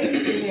and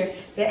raised in there,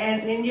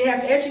 and you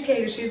have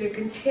educators here that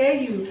can tell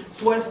you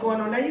what's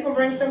going on. Now you can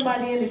bring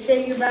somebody in to tell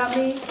you about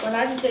me, well,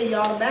 I can tell you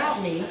all about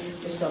me,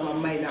 which some of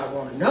them may not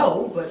want to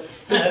know, but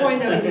the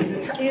point of it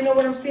is, you know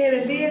what I'm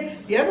saying? And then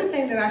the other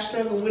thing that I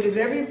struggle with is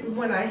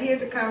when I hear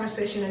the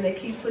conversation and they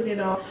keep putting it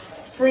on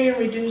free and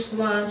reduced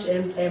lunch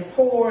and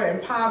poor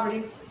and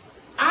poverty.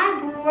 I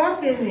grew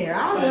up in there.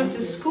 I went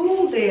to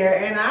school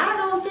there, and I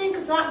don't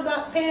think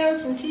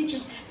parents and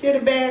teachers did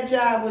a bad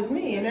job with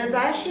me. And as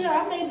I share,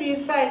 I may be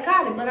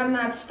psychotic, but I'm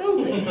not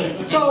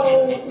stupid.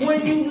 So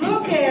when you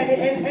look at it,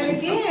 and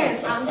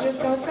again, I'm just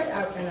going to say,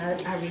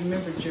 and I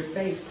remembered your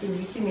face too.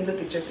 You see me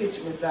look at your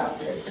picture, Ms.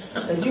 Salisbury,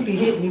 because you be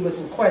hitting me with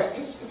some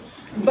questions.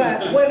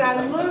 But when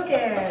I look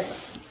at,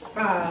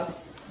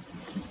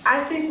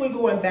 I think we're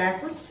going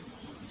backwards.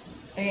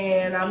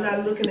 And I'm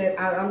not looking at,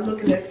 I'm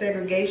looking at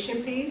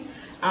segregation piece.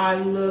 I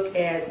look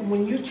at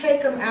when you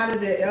take them out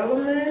of their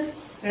element,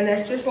 and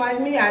that's just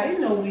like me. I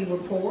didn't know we were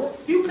poor.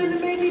 You couldn't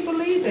have made me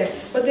believe that.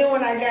 But then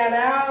when I got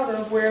out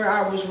of where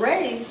I was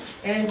raised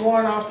and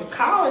going off to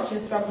college and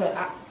stuff,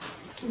 I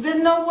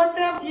didn't know what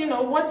that,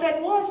 what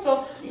that was.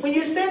 So when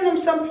you send them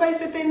someplace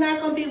that they're not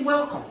going to be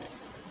welcomed,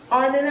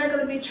 or they're not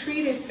going to be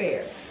treated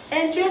fair.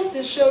 And just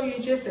to show you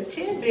just a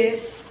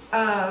tidbit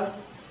of,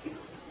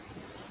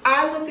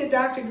 I looked at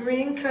Dr.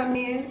 Green come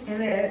in,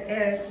 and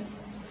as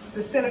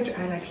the senator,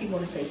 and I keep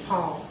wanting to say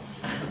Paul,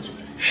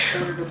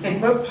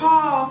 but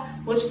Paul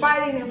was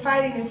fighting and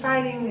fighting and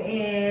fighting,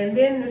 and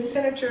then the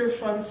senator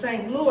from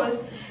St. Louis,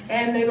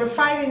 and they were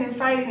fighting and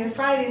fighting and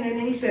fighting, and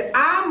then he said,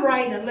 I'm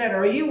writing a letter,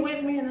 are you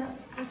with me? And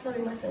I told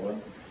him, I said, well,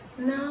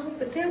 no,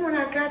 but then when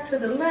I got to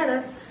the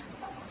letter,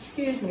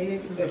 excuse me,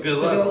 for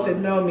those that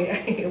know me,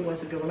 it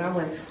was a good one. I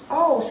went,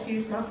 oh,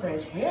 excuse my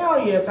French,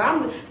 hell yes,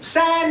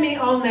 sign me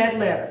on that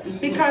letter.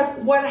 Because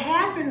what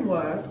happened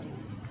was,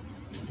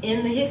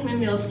 in the Hickman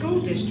Mills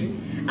School District,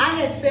 I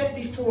had sat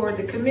before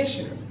the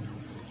commissioner,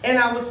 and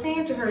I was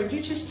saying to her, you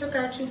just took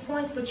our 2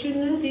 points, but you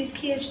knew these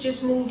kids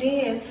just moved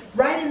in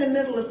right in the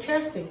middle of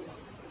testing.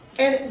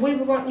 And we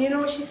were going, you know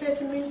what she said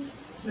to me?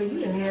 Well, you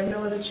didn't have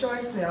no other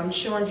choice now. I'm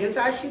showing just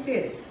how she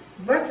did it.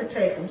 But to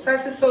take them. So I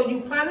said, so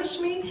you punish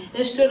me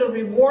instead of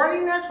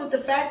rewarding us with the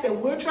fact that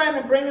we're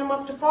trying to bring them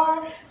up to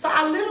par? So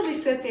I literally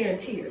sat there in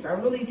tears. I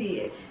really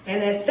did.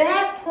 And at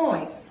that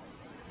point,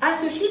 I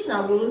said, she's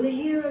not willing to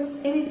hear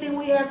anything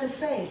we have to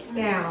say.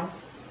 Now,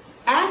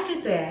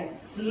 after that,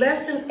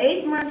 less than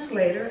 8 months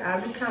later, I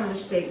become a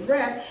state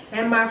rep,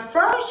 and my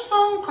first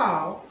phone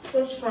call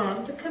was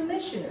from the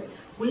commissioner.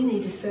 We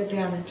need to sit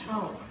down and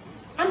talk.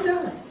 I'm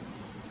done.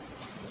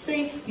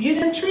 See, you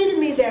done treated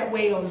me that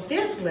way on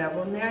this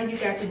level. Now you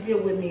got to deal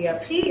with me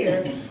up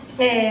here,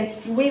 and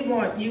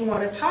you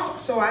want to talk.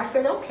 So I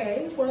said,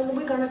 okay, well,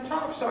 we're going to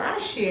talk. So I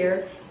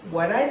shared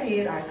what I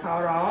did. I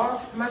called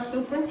all my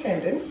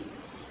superintendents,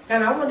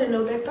 and I wanted to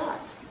know their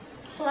thoughts.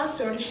 So I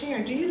started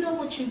sharing. Do you know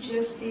what you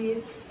just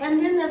did? And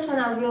then that's when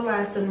I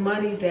realized the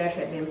money that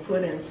had been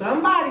put in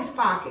somebody's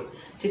pocket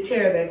to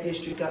tear that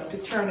district up, to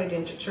turn it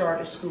into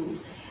charter schools.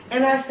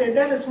 And I said,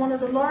 that is one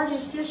of the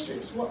largest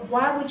districts.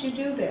 Why would you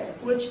do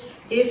that? Which,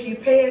 if you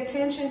pay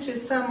attention to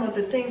some of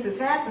the things that's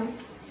happened,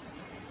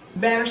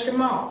 Bannister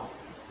Mall,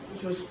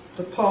 which was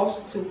the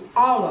pulse to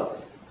all of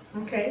us.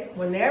 Okay?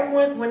 When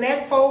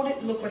that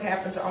folded, look what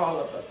happened to all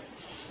of us.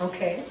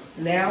 Okay?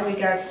 Now we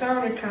got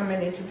Cerner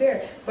coming into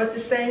there. But the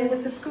same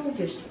with the school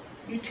district.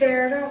 You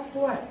tear it up,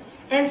 what?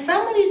 And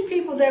some of these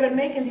people that are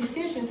making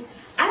decisions,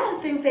 I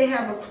don't think they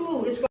have a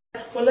clue. It's like,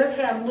 well, let's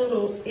have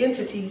little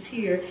entities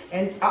here,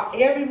 and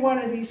every one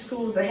of these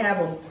schools will have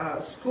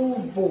a school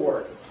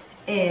board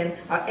and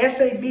a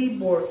SAB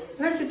board.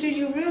 And I said, do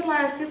you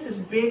realize this is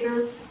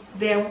bigger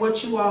than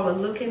what you all are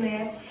looking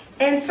at?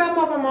 And some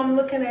of them I'm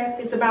looking at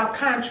is about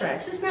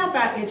contracts. It's not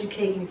about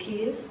educating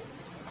kids.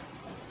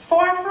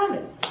 Far from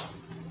it.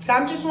 So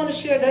I just want to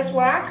share, that's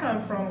where I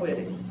come from with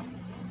it.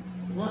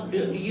 Well,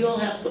 do you all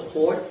have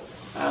support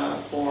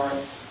Senator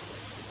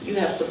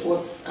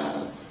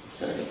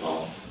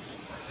Paul,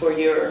 for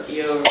your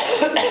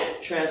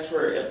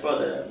transfer,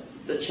 for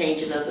the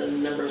changing of the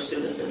number of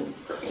students in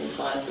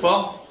classes?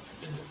 Well,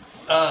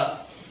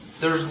 I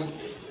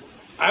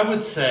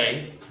would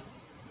say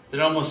that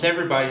almost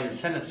everybody in the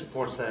Senate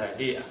supports that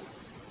idea.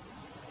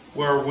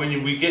 Where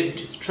when we get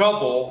into the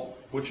trouble,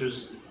 which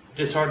was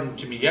disheartening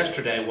to me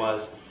yesterday,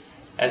 was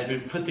as we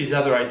put these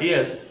other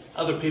ideas,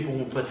 other people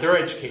will put their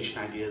education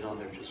ideas on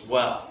there as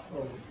well.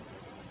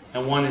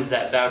 And one is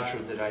that voucher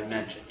that I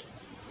mentioned.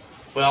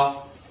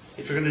 Well,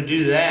 if you're going to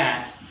do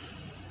that,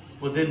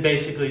 well then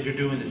basically you're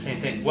doing the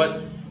same thing.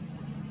 What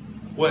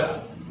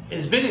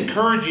has been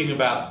encouraging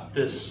about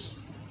this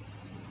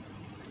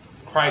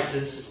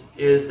crisis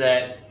is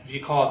that, if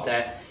you call it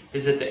that,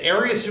 is that the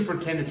area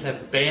superintendents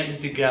have banded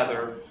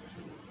together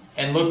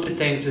and looked at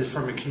things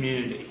from a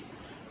community.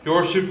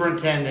 Your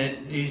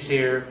superintendent, he's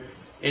here,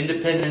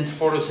 Independence,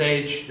 Fort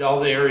Osage, all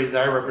the areas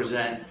that I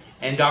represent,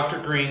 and Dr.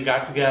 Green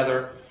got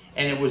together,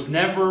 and it was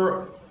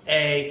never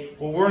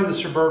well, we're in the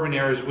suburban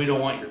areas, we don't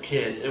want your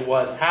kids. It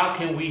was, how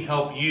can we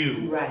help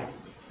you Right.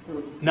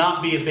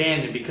 not be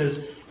abandoned? Because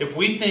if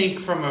we think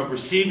from a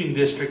receiving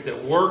district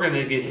that we're going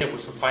to get hit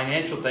with some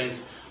financial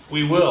things,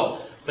 we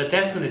will. But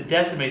that's going to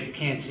decimate the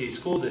Kansas City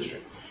School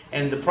District.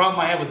 And the problem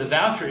I have with the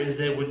voucher is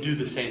that it would do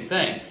the same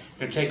thing. You're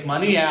going to take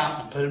money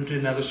out and put them to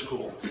another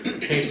school.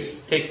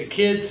 Take the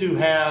kids who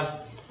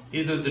have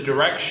either the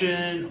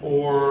direction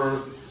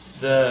or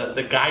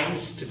the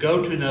guidance to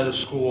go to another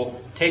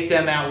school, take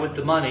them out with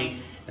the money,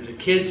 and the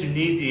kids who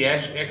need the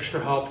extra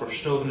help are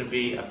still going to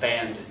be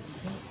abandoned.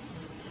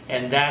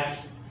 And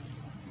that's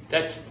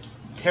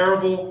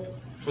terrible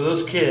for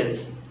those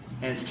kids,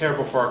 and it's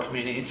terrible for our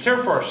community. It's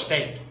terrible for our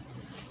state.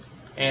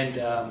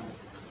 And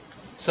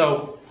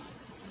so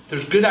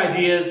there's good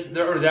ideas,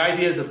 or the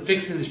ideas of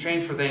fixing this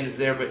transfer thing is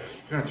there, but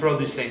you're going to throw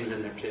these things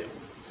in there too.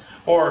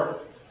 Or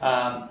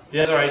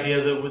the other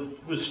idea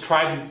that was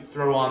tried to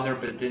throw on there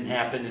but it didn't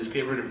happen is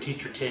get rid of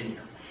teacher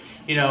tenure.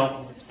 You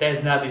know, that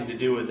has nothing to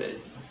do with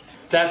it.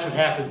 That's what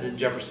happens in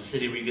Jefferson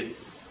City.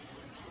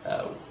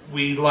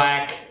 We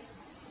lack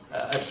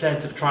a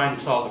sense of trying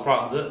to solve the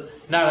problem.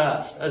 Not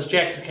us. Us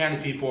Jackson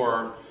County people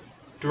are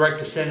direct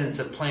descendants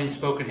of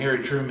plain-spoken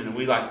Harry Truman, and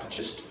we like to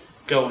just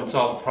go and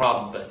solve the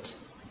problem, but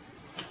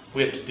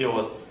we have to deal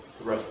with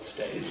the rest of the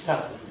state. It's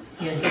tough.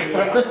 Yes, it is.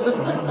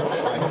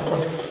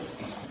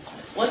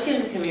 What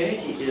can the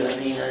community do? I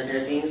mean, are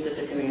there things that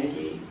the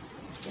community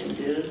can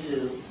do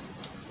to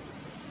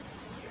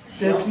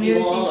The help you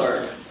community, all,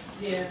 or?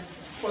 Yes,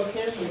 what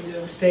can we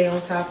do? stay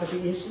on top of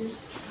the issues,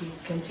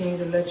 continue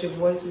to let your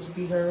voices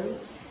be heard.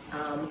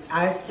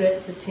 I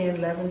set to 10,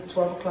 11,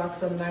 12 o'clock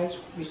some nights,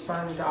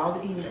 responding to all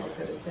the emails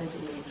that are sent to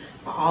me,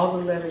 all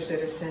the letters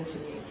that are sent to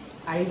me.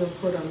 I even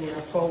put them in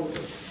a folder.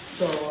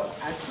 So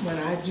when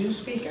I do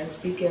speak, I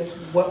speak as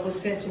what was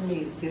sent to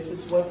me. This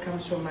is what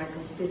comes from my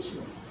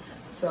constituents.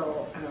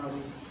 So,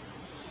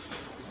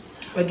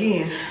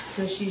 again,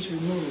 till she's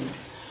removed.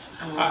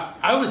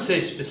 I would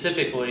say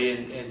specifically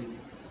in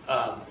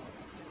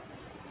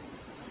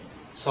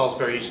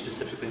Salisbury, you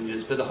specifically do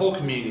this, but the whole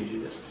community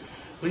do this.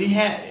 When you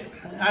have,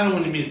 I don't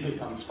want to be put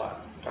on the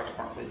spot, Dr.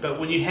 Markley, but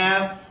when you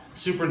have a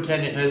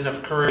superintendent who has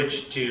enough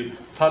courage to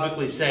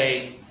publicly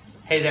say,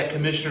 hey, that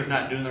commissioner's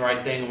not doing the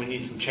right thing and we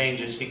need some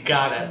changes, you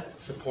gotta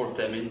support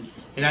them.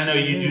 And I know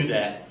you do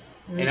that.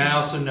 And I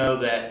also know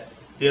that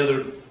the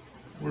other,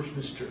 where's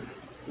Mr.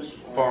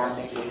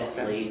 Barnes?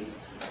 Okay.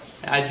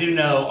 I do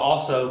know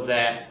also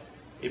that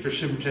if your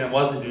superintendent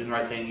wasn't doing the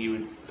right thing, you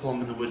would pull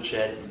him in the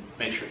woodshed and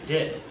make sure he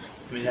did.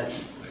 I mean,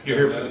 you're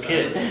here for the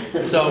kids.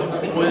 So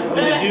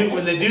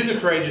when they do the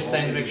courageous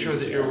thing, to make sure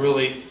that you're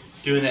really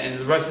doing that, and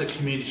the rest of the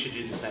community should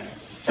do the same.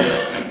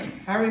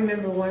 I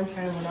remember one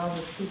time when I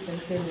was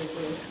superintendent,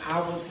 and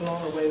I was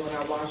blown away when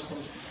I watched them.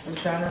 I'm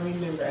trying to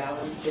remember,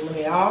 Alan, when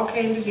they all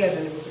came together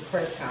and it was a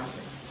press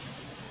conference.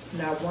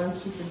 Not one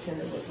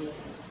superintendent was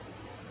missing.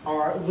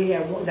 Or we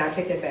had one, now I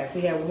take that back,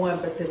 we had one,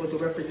 but there was a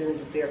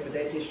representative there for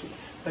that district.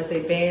 But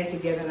they band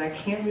together, and I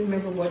can't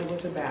remember what it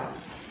was about.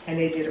 And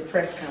they did a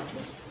press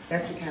conference.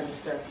 That's the kind of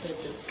stuff that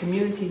the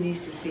community needs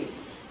to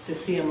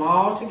see them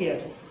all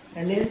together.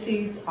 And then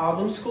see all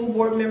them school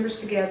board members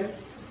together,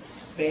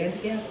 band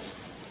together.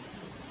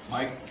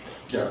 Mike?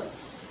 Yeah.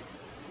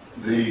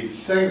 The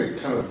thing that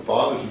kind of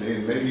bothers me,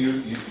 and maybe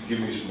you could give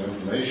me some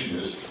information,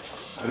 is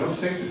I don't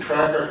think the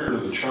track record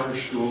of the charter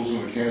schools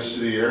in the Kansas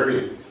City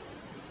area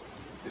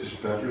is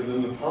better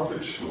than the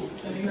public schools.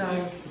 It's not.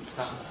 It's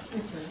not.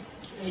 It's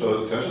not.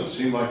 So it doesn't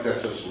seem like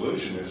that's a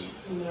solution, is it?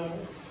 No.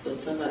 But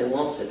somebody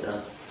wants it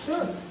though.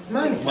 Sure,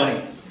 money.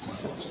 Money.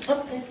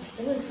 Okay,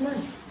 it was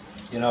money.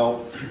 You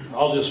know,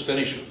 I'll just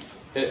finish.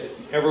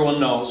 Everyone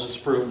knows, it's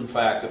proven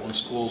fact that when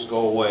schools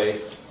go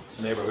away,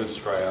 neighborhoods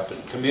dry up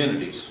and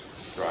communities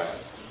dry up.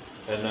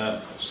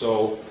 And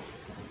so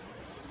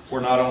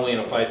we're not only in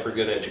a fight for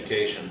good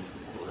education,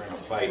 we're in a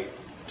fight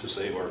to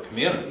save our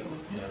community.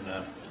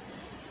 And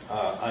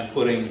I'm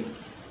putting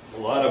a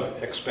lot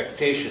of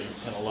expectation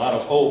and a lot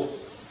of hope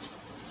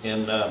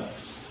in our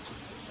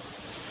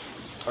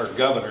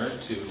governor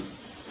to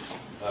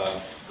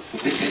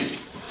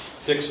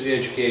fix the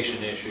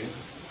education issue,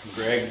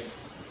 drag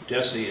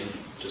DESE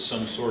into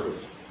some sort of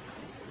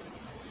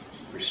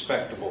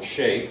respectable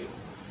shape,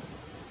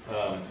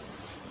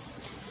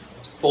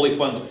 fully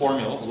fund the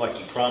formula like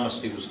he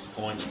promised he was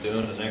going to do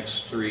in the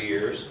next 3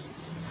 years,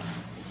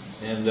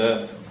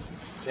 and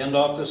fend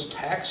off this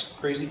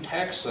crazy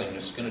tax thing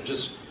that's going to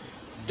just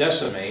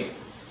decimate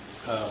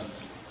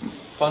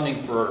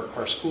funding for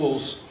our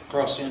schools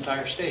across the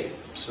entire state.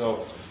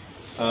 So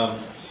the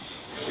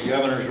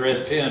governor's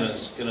red pen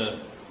is going to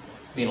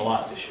mean a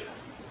lot this year,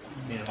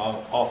 mean an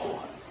awful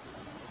lot.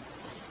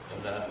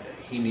 And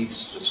he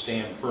needs to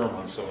stand firm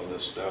on some of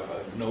this stuff.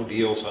 No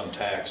deals on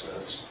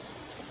taxes.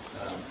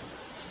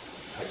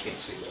 I can't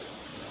see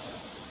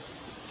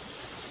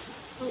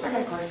that. I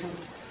got a question.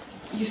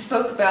 You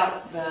spoke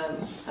about the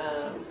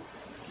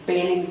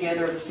banding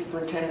together the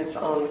superintendents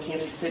on the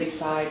Kansas City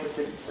side with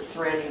the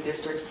surrounding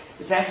districts.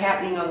 Is that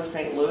happening on the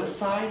St. Louis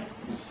side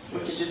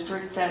with the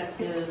district that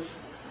is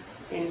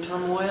in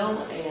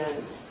turmoil,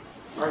 and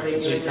are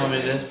they So you doing tell me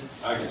that? this?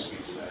 I can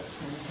speak to that.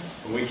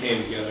 When we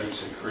came together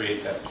to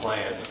create that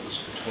plan, it was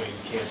between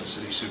Kansas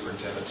City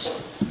superintendents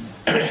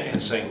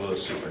and St.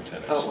 Louis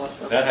superintendents. Oh, it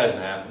was, okay. That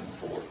hasn't happened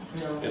before.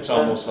 No. It's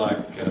almost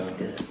like That's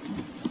good.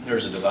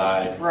 there's a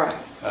divide Right.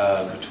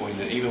 between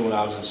even when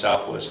I was in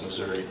Southwest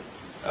Missouri,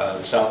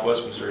 the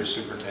Southwest Missouri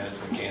superintendents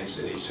and the Kansas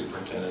City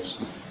superintendents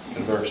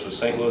converged, but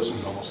St. Louis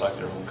was almost like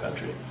their own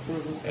country.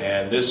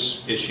 And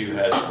this issue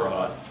has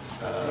brought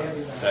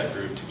that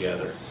group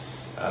together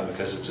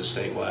because it's a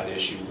statewide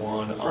issue.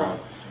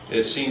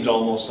 It seems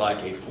almost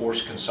like a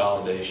forced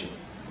consolidation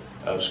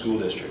of school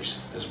districts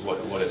is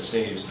what it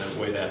seems. And the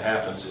way that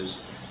happens is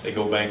they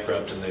go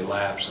bankrupt and they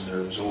lapse and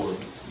they're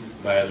absorbed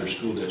by other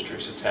school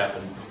districts. It's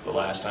happened, the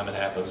last time it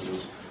happened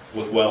was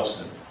with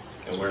Wellston.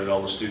 And where did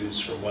all the students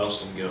from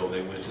Wellston go?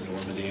 They went to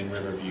Normandy and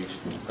Riverview,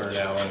 are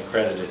now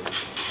unaccredited.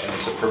 And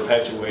it's a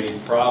perpetuating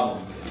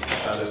problem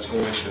that's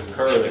going to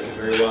occur that could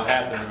very well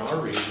happen in our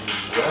region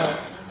as well.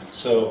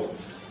 So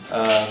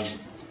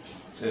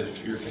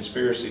if your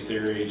conspiracy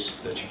theories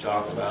that you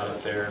talk about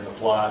up there and the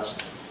plots,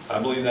 I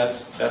believe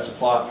that's a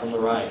plot from the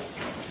right,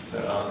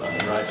 on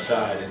the right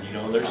side. And you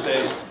know, there's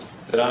days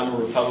that I'm a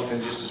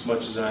Republican just as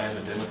much as I am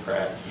a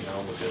Democrat, you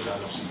know, because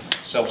I'm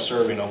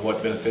self-serving on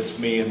what benefits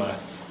me and my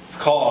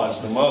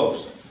cause the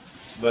most.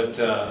 But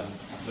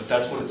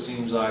that's what it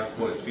seems like,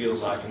 what it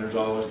feels like, and there's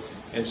always,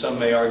 and some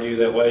may argue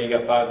that, well, you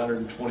got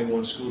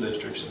 521 school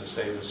districts in the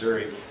state of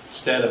Missouri.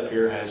 Stead up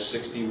here has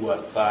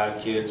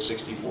 65 kids,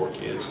 64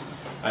 kids,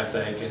 I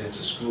think, and it's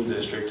a school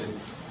district. And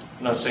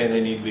I'm not saying they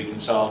need to be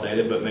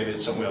consolidated, but maybe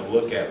it's something we have to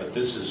look at. But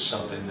this is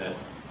something that,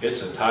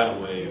 it's a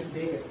tidal wave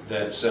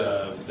that's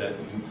that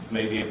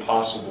may be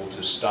impossible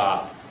to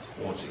stop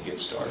once it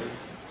gets started.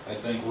 I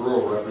think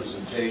rural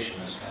representation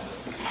is kind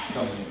of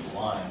coming into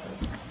line.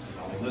 But,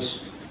 you know, this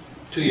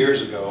 2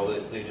 years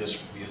ago, they just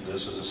viewed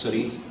this as a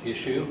city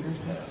issue,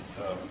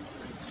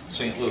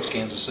 St. Louis,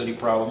 Kansas City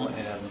problem,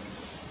 and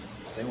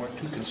they weren't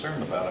too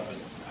concerned about it.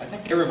 But I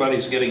think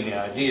everybody's getting the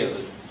idea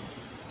that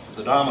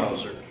the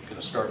dominoes are going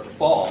to start to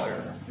fall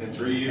there. In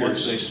 3 years.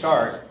 Once they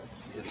start,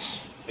 it's...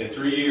 In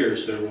 3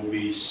 years, there will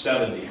be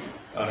 70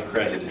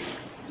 unaccredited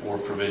or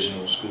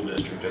provisional school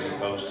district as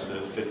opposed to the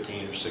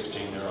 15 or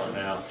 16 there are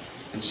now.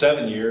 In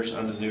 7 years,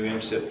 under the new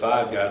MSIP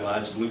 5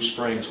 guidelines, Blue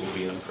Springs will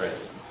be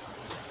unaccredited.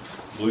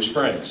 Blue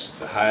Springs,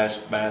 the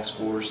highest math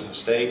scores in the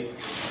state,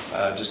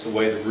 just the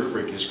way the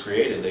rubric is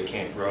created, they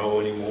can't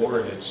grow anymore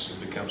and it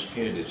becomes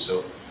punitive.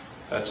 So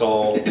that's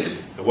all,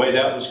 the way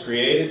that was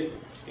created.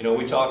 You know,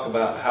 we talk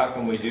about how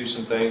can we do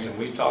some things, and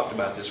we've talked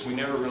about this. We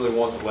never really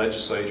want the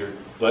legislature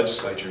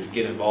to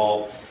get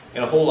involved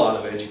in a whole lot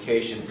of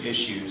education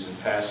issues and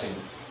passing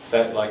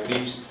that, like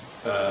these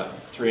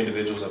three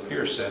individuals up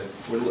here said.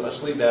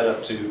 Let's leave that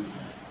up to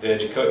the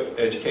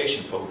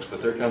education folks.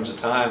 But there comes a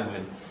time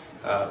when,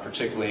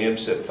 particularly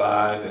MSIP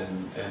 5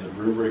 and the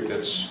rubric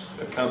that's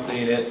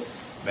accompanying it,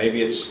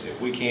 maybe it's,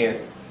 if we can't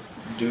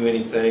do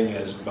anything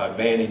as by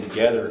banding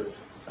together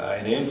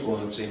and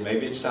influencing,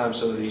 maybe it's time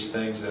some of these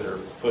things that are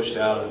pushed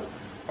out of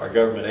our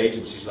government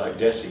agencies like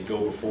DESE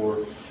go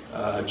before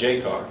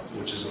JCAR,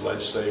 which is the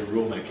Legislative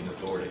Rulemaking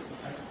Authority,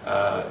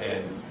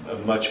 and a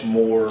much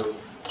more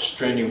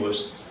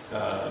strenuous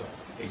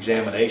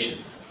examination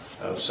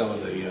of some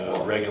of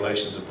the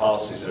regulations and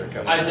policies that are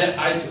coming.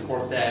 I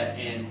support that,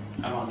 and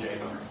I'm on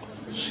JCAR,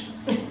 which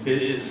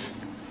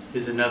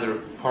is another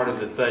part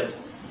of it. But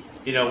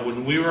you know,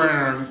 when we were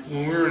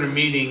in a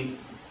meeting,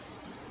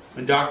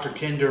 when Dr.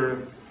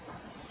 Kinder,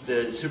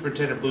 the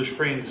superintendent of Blue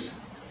Springs,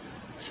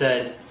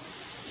 said,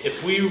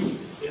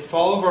 if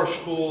all of our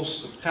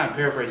schools, kind of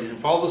paraphrasing,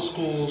 if all the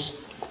schools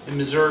in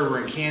Missouri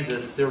were in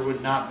Kansas, there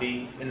would not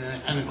be an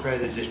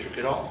unaccredited district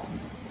at all.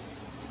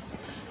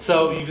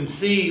 So you can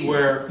see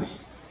where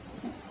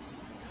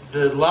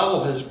the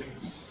level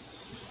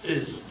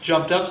is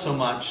jumped up so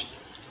much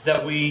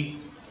that we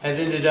have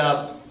ended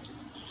up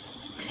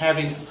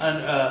having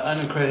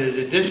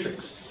unaccredited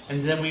districts,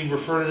 and then we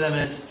refer to them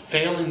as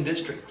failing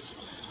districts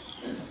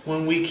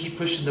when we keep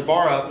pushing the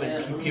bar up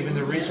and keep keeping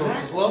the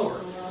resources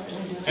lower.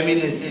 I mean,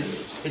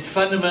 it's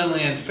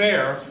fundamentally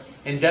unfair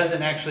and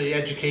doesn't actually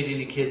educate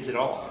any kids at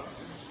all.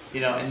 You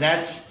know, and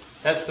that's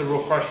the real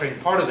frustrating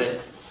part of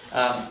it.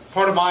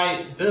 Part of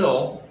my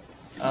bill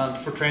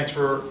for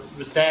transfer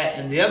was that,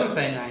 and the other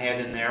thing I had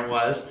in there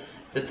was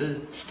that the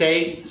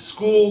state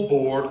school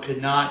board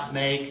could not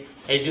make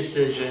a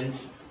decision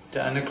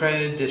to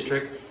unaccredited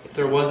district if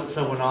there wasn't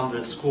someone on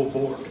the school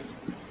board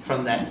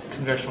from that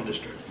congressional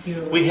district.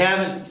 We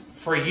haven't,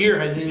 for a year,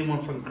 had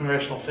anyone from the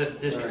congressional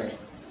 5th district. Right.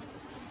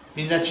 I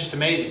mean, that's just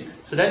amazing.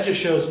 So that just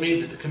shows me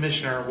that the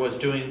commissioner was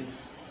doing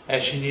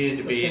as she needed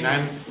to be. And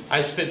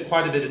I spent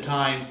quite a bit of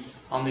time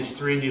on these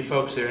 3 new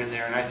folks that are in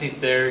there, and I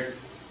think they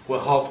will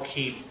help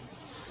keep,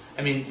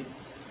 I mean,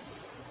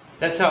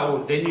 that's how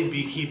they need to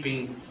be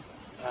keeping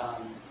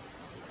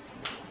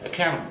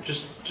accountable,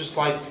 just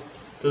like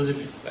those of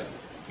you, like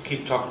I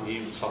keep talking to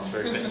you, Ms.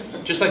 Salisbury,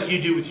 but just like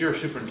you do with your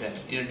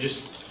superintendent, you know,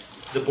 just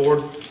the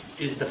board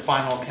is the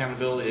final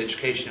accountability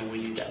education, and we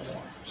need that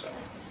more, so.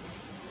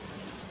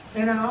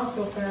 And I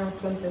also found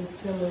something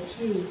similar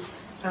too,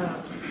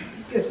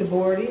 because the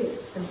board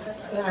is. And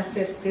I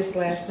said this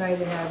last night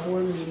in our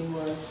board meeting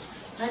was,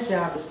 my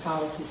job is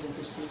policies and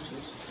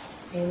procedures.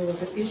 And there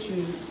was an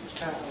issue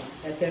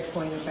at that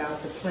point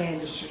about the plan,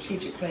 the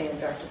strategic plan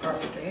Dr.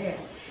 Carpenter had.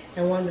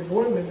 And one of the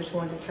board members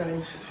wanted to tell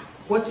him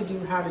what to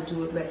do, how to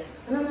do it. But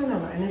no.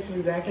 And this is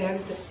exactly how he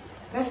said,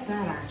 that's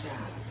not our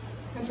job.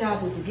 Our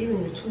job is to give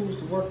him the tools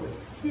to work with.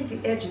 He's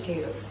the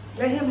educator.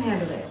 Let him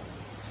handle that.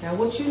 Now,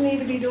 what you need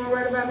to be doing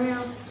right about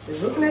now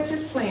is looking at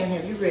this plan.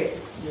 Have you read it?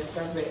 Yes,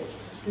 I've read it.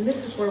 And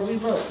this is where we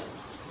vote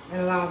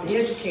and allow the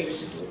educators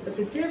to do it. But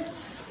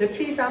the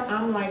piece,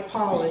 I'm like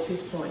Paul at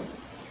this point.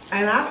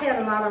 And I've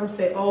had a lot of them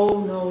say,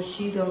 oh, no,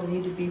 she don't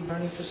need to be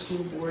running for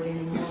school board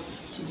anymore.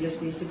 She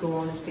just needs to go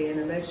on and stay in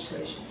the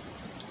legislation.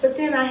 But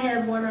then I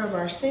had one of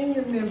our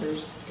senior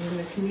members in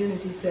the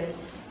community say,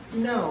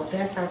 no,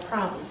 that's our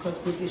problem because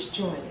we're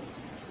disjointed.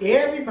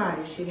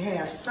 Everybody should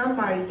have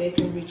somebody they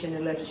can reach in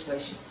the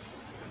legislation,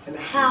 in the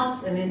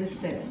House and in the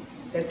Senate,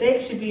 that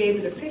they should be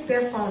able to pick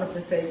their phone up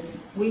and say,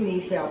 we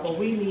need help or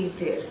we need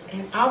this.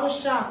 And I was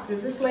shocked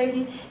because this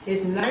lady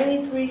is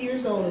 93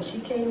 years old and she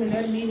came in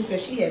that meeting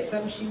because she had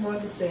something she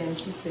wanted to say, and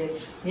she said,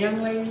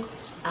 young lady,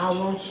 I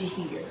want you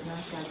here. And I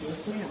was like,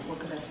 yes ma'am, what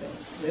could I say?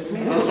 Yes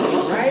ma'am,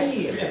 right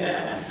here.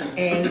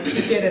 And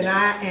she said,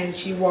 and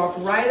she walked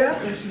right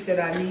up and she said,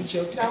 I need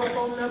your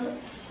telephone number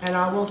and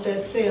I want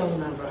that cell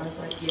number. I was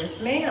like, yes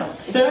ma'am.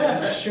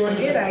 I sure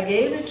did, I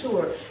gave it to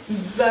her.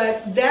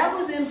 But that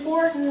was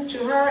important to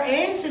her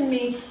and to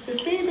me to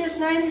see this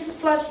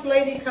 90-plus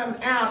lady come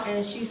out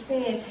and she's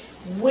saying,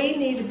 we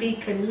need to be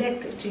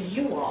connected to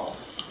you all.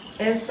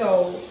 And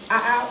so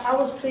I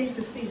was pleased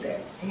to see that,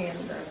 and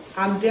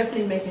I'm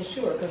definitely making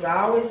sure, because I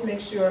always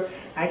make sure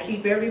I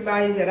keep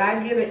everybody that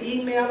I get an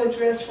email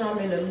address from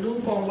in a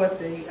loop on what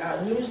the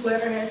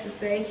newsletter has to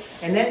say.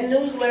 And that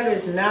newsletter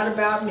is not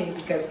about me,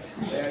 because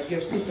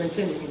your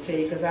superintendent can tell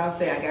you, because I'll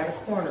say I got a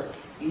corner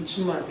each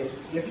month. It's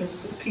a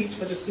different piece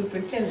for the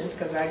superintendents,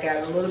 because I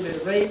got a little bit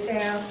of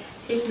Raytown,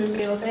 Hickman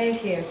Mills, and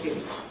Kansas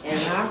City. And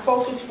I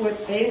focus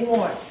what they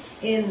want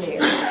in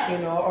there, you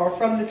know, or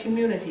from the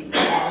community.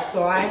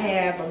 So I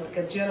have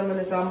a gentleman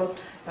that's almost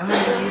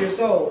 100 years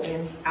old,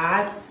 and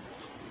I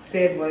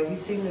said, well, he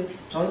seemed the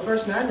only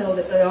person I know,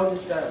 the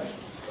eldest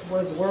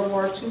was a World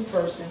War II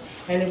person,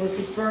 and it was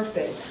his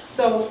birthday.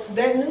 So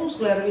that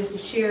newsletter is to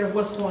share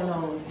what's going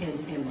on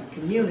in my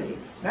community,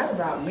 not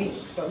about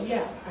me. So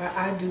yeah,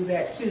 I do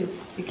that too,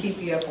 to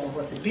keep you up on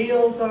what the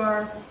bills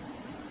are,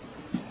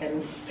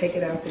 and take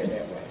it out there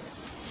that way.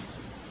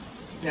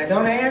 Now,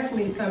 don't ask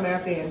me to come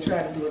out there and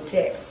try to do a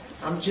text.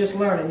 I'm just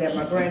learning that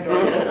my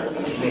granddaughter's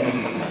helping me to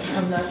that.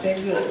 I'm not that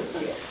good as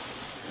yet.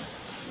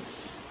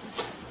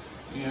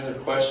 Any other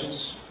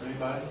questions for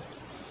anybody?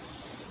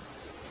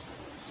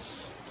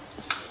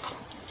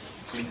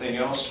 Anything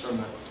else from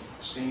the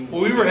scene?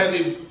 Well, we were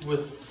happy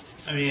with,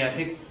 I mean, I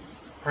think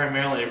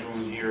primarily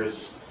everyone here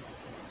is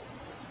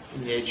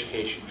in the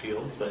education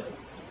field, but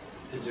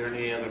is there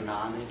any other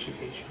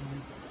non-education?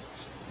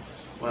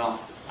 Well,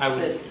 I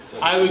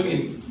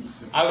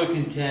would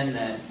contend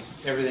that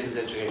everything's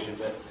education,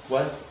 but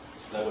what?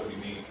 That would be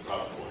me,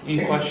 probably.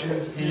 Any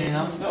questions? Anything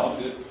else? No,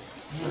 I'm good.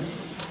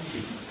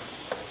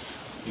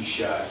 He's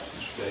shy,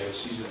 Mr.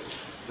 Davis. He's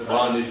the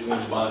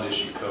bond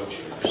issue coach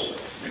here,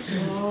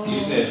 so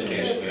he's an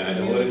education guy.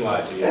 Don't let him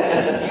lie to you.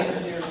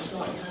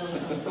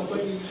 So where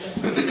do you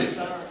think we should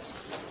start?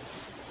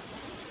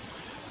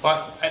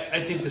 Well,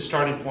 I think the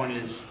starting point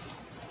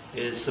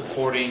is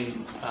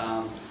supporting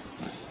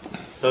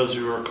those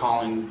who are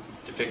calling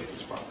to fix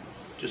this problem.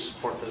 Just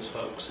support those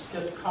folks.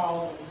 Just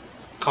call them.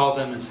 Call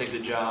them and say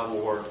good job,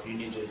 or you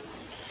need to.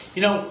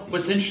 You know,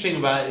 what's interesting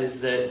about it is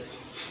that,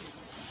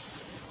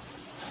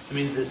 I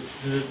mean, the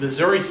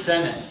Missouri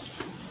Senate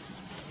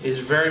is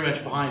very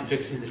much behind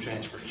fixing the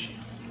transfer issue.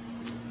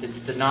 It's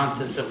the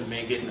nonsense that we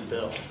may get in the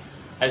bill.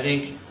 I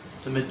think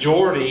the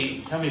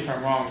majority, tell me if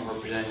I'm wrong,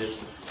 representatives,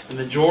 the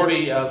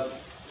majority of,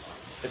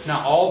 if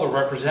not all the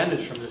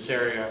representatives from this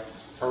area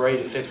are ready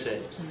to fix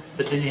it,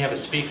 but then you have a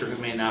speaker who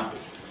may not be.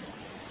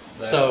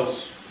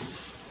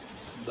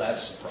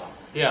 That's the problem.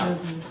 Yeah.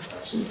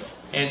 That's the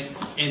problem.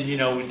 And you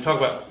know, we talk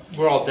about,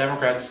 we're all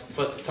Democrats,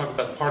 but talk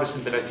about the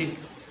partisan, but I think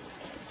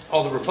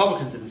all the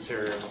Republicans in this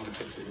area want to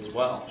fix it as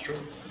well. Sure.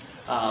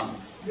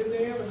 Did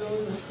they ever go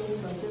to the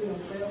schools and see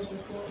themselves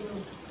what's going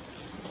on?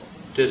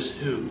 Does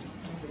who?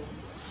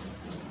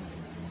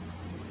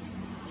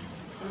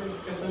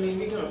 Because, I mean,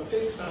 we're going to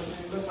fix something.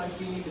 It looks like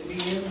you need to be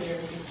in there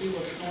and see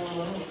what's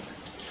going on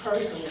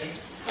personally.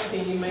 How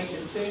can you make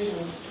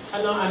decisions?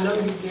 I know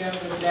you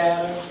gather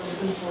data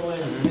from people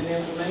and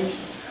information.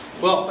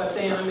 Well, but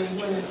then, I mean,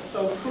 when it's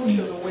so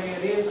crucial the way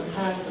it is and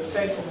how it's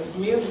affecting the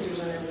communities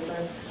and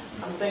everything,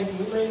 I'm thinking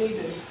you may need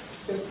to,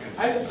 because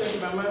I just think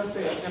about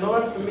myself, in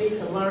order for me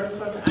to learn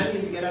something, I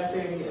need to get out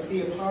there and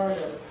be a part of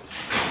it.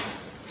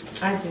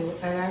 I do,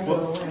 and I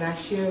go, and I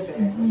share that.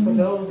 For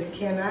those that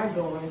cannot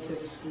go into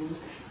the schools,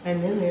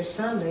 and then there's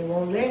some they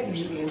won't let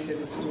you into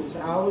the schools.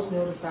 I always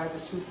notify the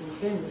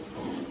superintendents,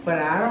 but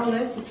I don't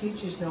let the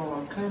teachers know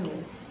I'm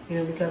coming, you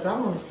know, because I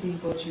want to see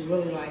what you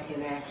really like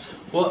in action.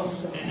 Well,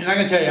 and I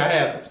can tell you, I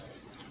have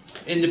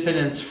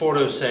Independence, Fort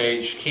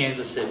Osage,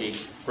 Kansas City,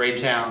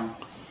 Raytown,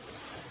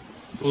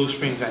 Blue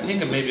Springs, I think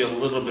maybe a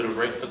little bit of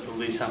the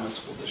Lee Summit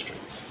School District.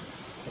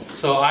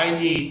 So I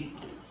need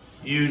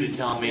you to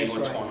tell me That's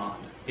what's right. going on.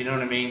 You know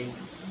what I mean?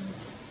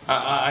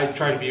 I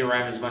try to be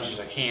around as much as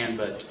I can,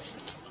 but,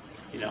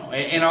 you know,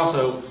 and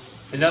also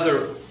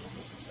another,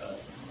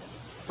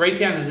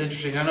 Raytown is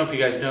interesting. I don't know if you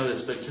guys know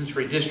this, but since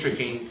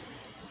redistricting,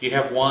 you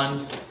have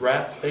one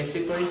rep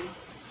basically,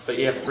 but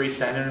you have 3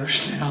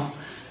 senators now.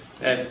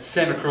 And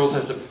Senator Curls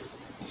has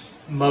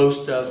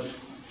most of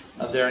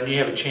there, and you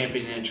have a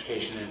champion in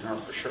education in her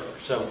for sure.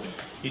 So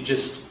you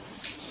just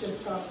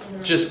talk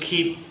to her.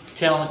 keep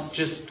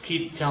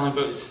telling,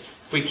 but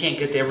if we can't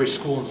get to every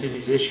school and see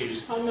these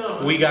issues, Oh,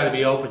 no. we got to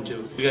be open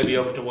to. We got to be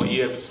open to what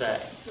you have to say.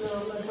 No,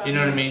 I'm not talking You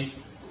know what I mean?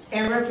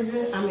 And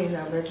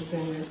not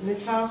Representative,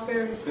 Ms.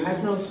 Salisbury, I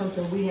know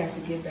something we have to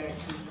get back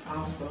to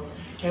also.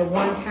 At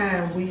one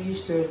time, we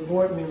used to, as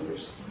board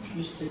members,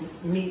 used to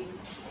meet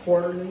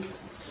quarterly,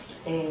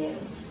 and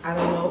I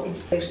don't know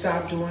if they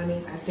stopped doing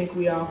it. I think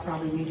we all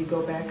probably need to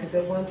go back, because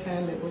at one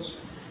time it was,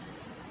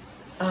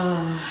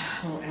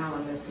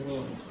 Alan left the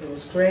room. It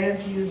was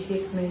Grandview,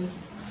 Hickman,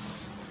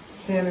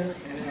 Center,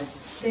 and I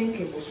think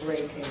it was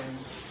Raytown,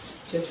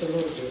 just a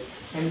little bit.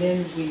 And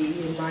then we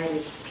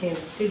invited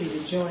Kansas City to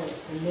join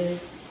us, and then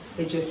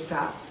it just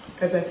stopped.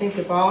 Because I think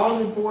if all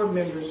the board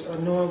members are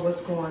knowing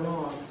what's going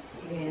on,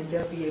 and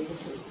they'll be able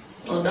to.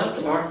 Well,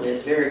 Dr. Markley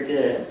is very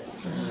good.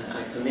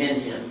 I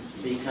commend him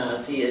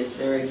because he is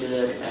very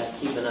good at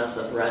keeping us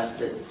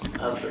abreast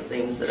of the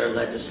things that are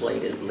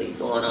legislatively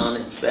going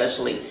on,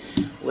 especially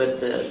with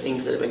the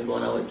things that have been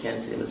going on with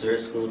Kansas City, Missouri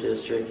School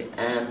District.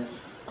 And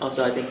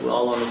also, I think we're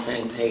all on the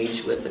same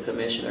page with the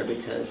commissioner,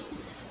 because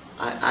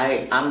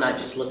I'm not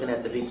just looking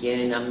at the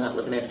beginning. I'm not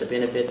looking at the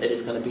benefit that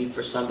it's going to be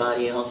for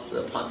somebody else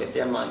to pocket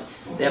their money,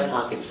 their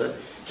pockets, but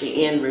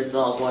the end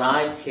result. What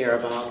I care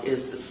about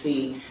is to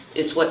see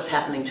is what's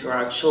happening to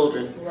our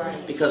children.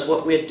 Right. Because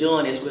what we're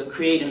doing is we're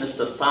creating a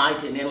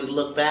society, and then we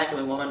look back and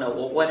we want to know,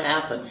 well, what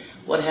happened?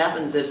 What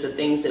happens is the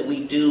things that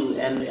we do,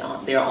 and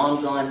they're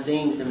ongoing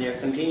things and they're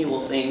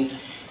continual things,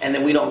 and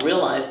then we don't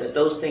realize that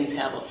those things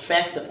have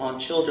effect upon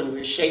children.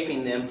 We're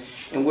shaping them,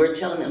 and we're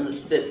telling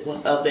them that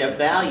of their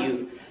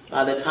value.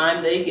 By the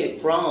time they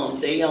get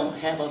grown, they don't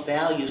have a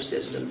value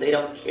system. They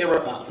don't care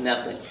about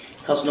nothing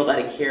because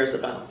nobody cares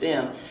about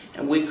them.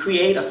 And we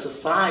create a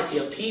society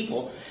of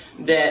people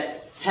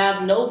that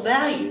have no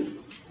value,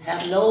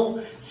 have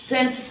no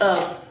sense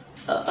of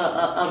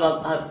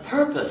a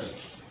purpose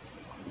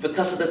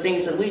because of the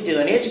things that we do.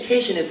 And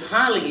education is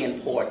highly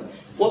important.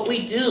 What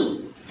we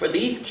do for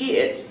these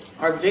kids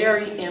are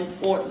very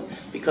important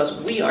because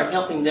we are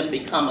helping them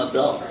become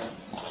adults.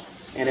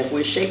 And if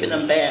we're shaping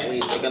them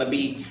badly, they're going to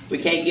be, we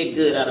can't get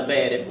good out of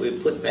bad if we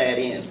put bad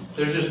in.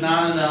 There's just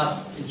not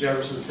enough in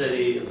Jefferson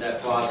City of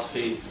that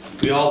philosophy.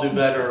 We all do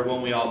better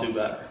when we all do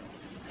better.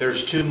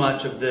 There's too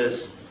much of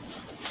this,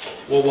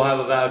 well, we'll have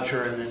a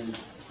voucher, and then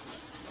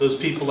those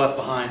people left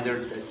behind,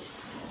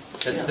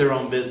 that's their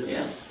own business.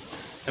 Yeah.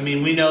 I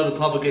mean, we know the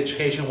public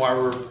education, why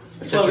we're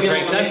such So a we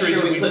great wanna make country, sure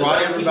is we we put the brought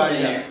right people everybody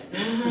in up. there.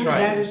 That's That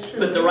right. is true.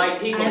 Put the right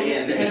people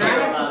in that And I care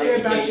have about to say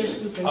about your education.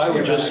 superintendent. I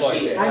would just like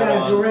to I add got a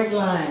on direct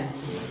line.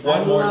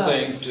 one more love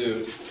thing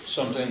to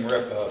something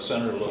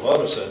Senator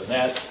Lavota said, and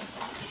that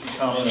she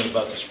commented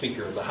about the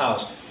Speaker of the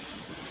House.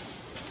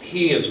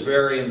 He is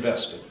very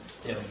invested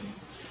in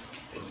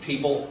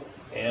people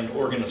and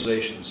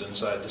organizations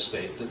inside the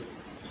state that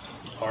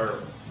are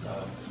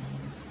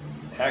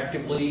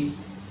actively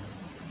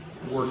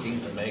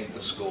working to make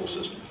the school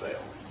system fail.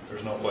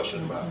 There's no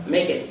question about it.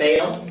 Make it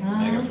fail.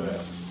 Make it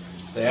fail.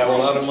 They have a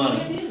lot of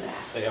money.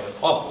 They have an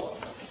awful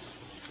lot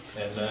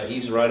of money. And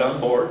he's right on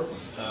board.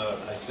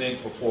 I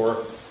think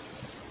before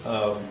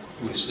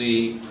we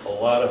see a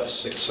lot of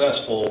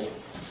successful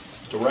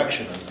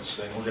direction in this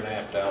thing, we're going to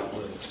have to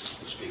outlive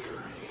the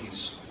Speaker.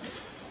 He's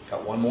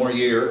got one more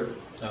year.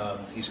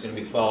 He's going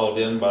to be followed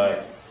in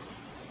by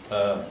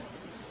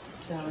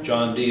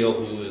John Deal,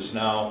 who is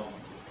now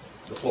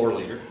the floor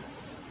leader.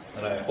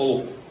 And I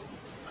hope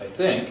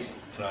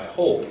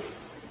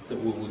that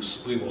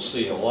we will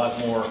see a lot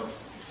more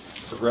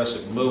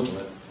progressive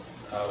movement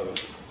out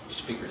of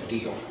Speaker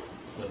Deal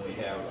than we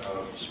have out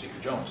of Speaker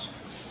Jones.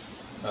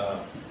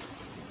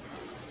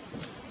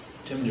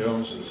 Tim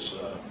Jones is,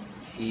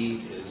 he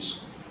has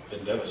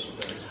been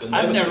devastating.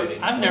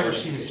 I've never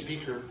seen a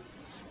speaker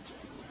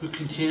who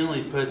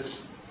continually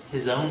puts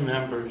his own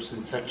members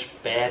in such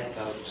bad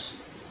boats.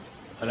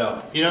 I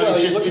know. You know, well,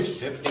 it you just- look at it's-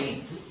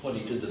 15, what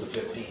he did to the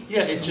 15.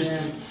 Yeah,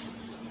 it's,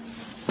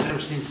 I've never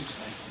seen such a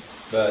thing.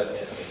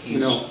 But he's, You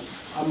know,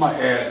 I might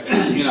add,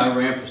 I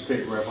ran for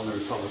state rep on the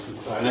Republican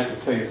side, and I can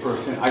tell you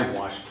firsthand, I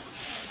watched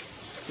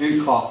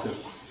in caucus,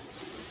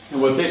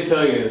 and what they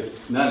tell you is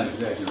not an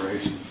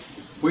exaggeration.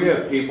 We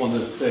have people in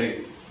this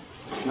state,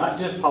 not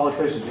just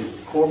politicians,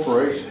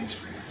 corporations,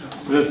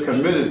 that have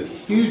committed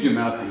huge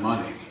amounts of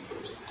money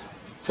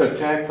to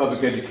attack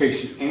public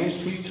education and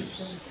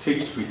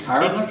teachers'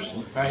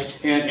 retirement. Right.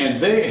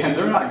 And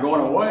they're not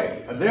going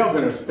away. They're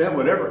going to spend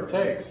whatever it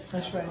takes.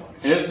 That's right.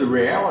 And it's the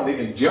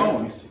reality, and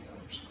Jones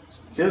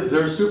is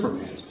their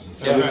Superman.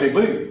 Yeah, If right. they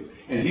believe it.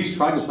 And he's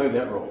trying to play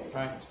that role.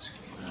 Right.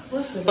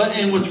 But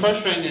And what's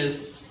frustrating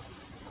is,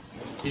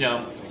 you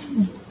know,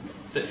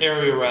 the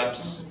area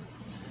reps,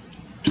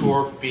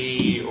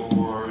 Torpy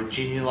or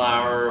Jeannie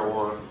Lauer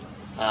or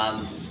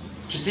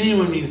just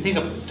anyone you think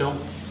of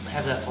don't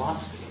have that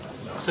philosophy.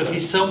 So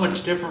he's so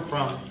much different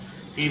from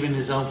even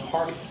his own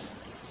party.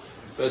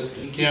 But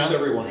he keeps Yeah.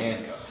 everyone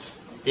handcuffed.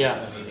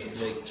 Yeah. I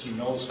mean, he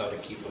knows how to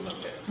keep them at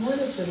bay. what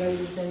is the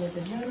lady's name? Is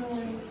it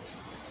Hanaway?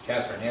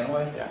 Catherine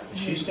Hanaway? Yeah.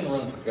 She's gonna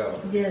run for governor.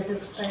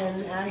 Yes,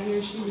 and I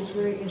hear she was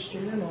very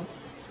instrumental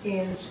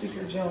in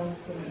Speaker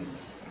Jones'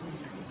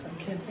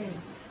 campaign.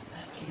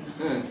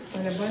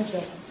 And a bunch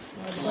of.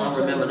 I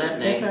remember that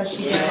name. That's how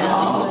she got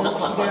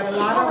a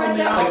lot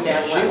of them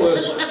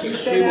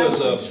in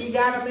office. She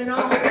got them in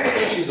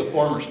office. She's a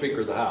former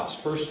Speaker of the House,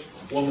 first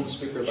woman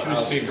Speaker of the She was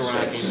House. speaker when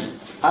I came in.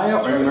 I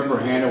don't remember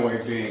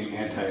Hanaway being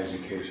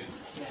anti-education.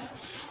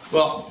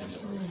 Well,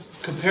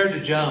 compared to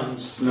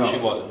Jones, No. She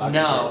wasn't.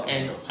 no,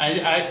 and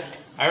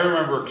I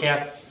remember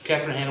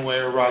Catherine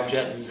Hanaway or Rod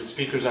Jetton, the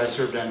speakers I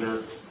served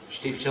under,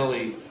 Steve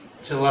Tilley,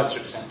 to a lesser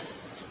extent,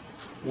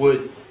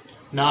 would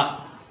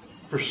not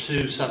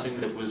pursue something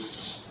that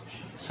was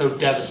so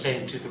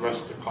devastating to the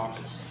rest of their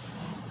caucus.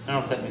 I don't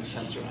know if that makes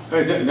sense or not.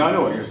 I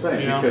know what you're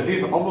saying, You know? because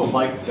he's almost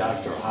like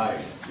Dr. Hyde,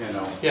 you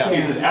know? Yeah.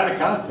 He's just out of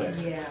context.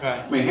 Yeah.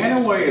 Right, I mean,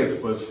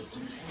 Hanaway was,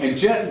 and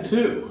Jetton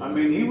too. I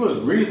mean, he was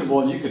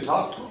reasonable and you could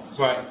talk to him.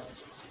 right.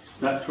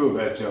 It's not true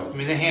about I Jones.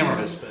 mean, they hammered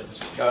us,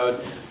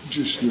 but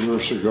Just give her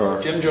a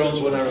cigar. Jim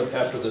Jones went out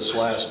after this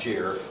last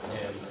year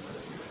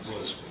and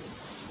was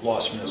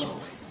lost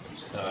miserably.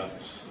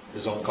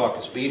 His own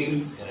caucus beat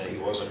him, and he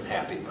wasn't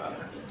happy about it.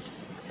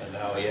 And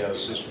now he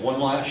has this one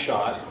last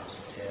shot,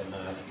 and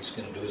he's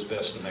going to do his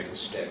best to make it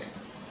stick.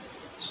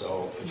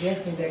 So if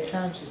Definitely that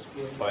conscious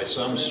view. by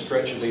some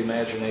stretch of the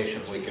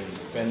imagination we can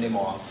fend him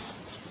off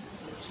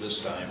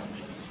this time,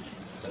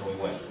 then we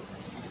win.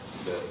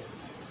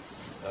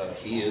 But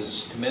he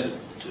is committed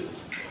to.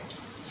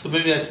 so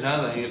maybe that's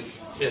another thing.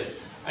 If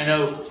I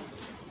know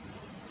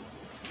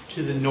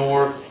to the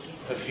north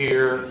of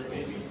here,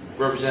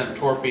 Representative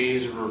Torpy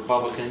is a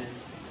Republican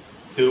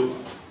who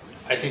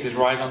I think is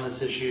right on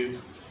this issue,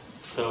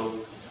 so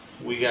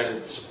we got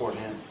to support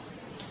him.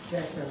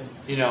 Definitely.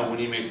 You know, when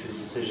he makes his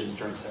decisions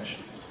during session.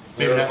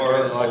 Maybe There not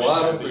during are the a election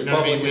lot time, of but you know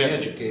what I mean? Republican We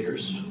have-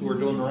 educators who are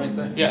doing the right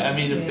thing. Yeah, I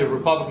mean, if the Yeah.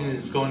 Republican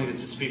is going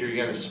against the speaker, you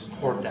got to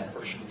support that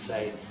person and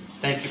say,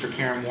 thank you for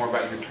caring more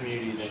about your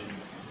community than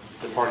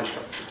the party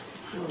structure.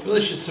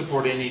 Really should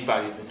support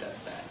anybody that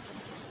does that.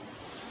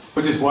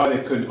 Which is why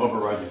they couldn't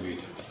override the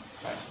veto.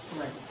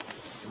 Right.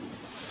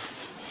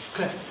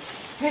 Okay.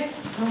 Hey,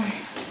 all right.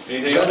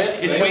 Anything else? It's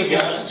Thank you,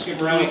 weekend. guys.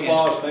 Give a round of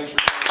applause. Thanks for.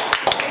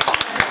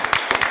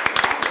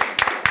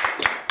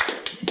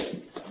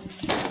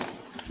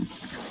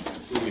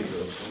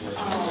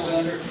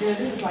 Yeah, this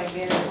is like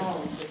being at home.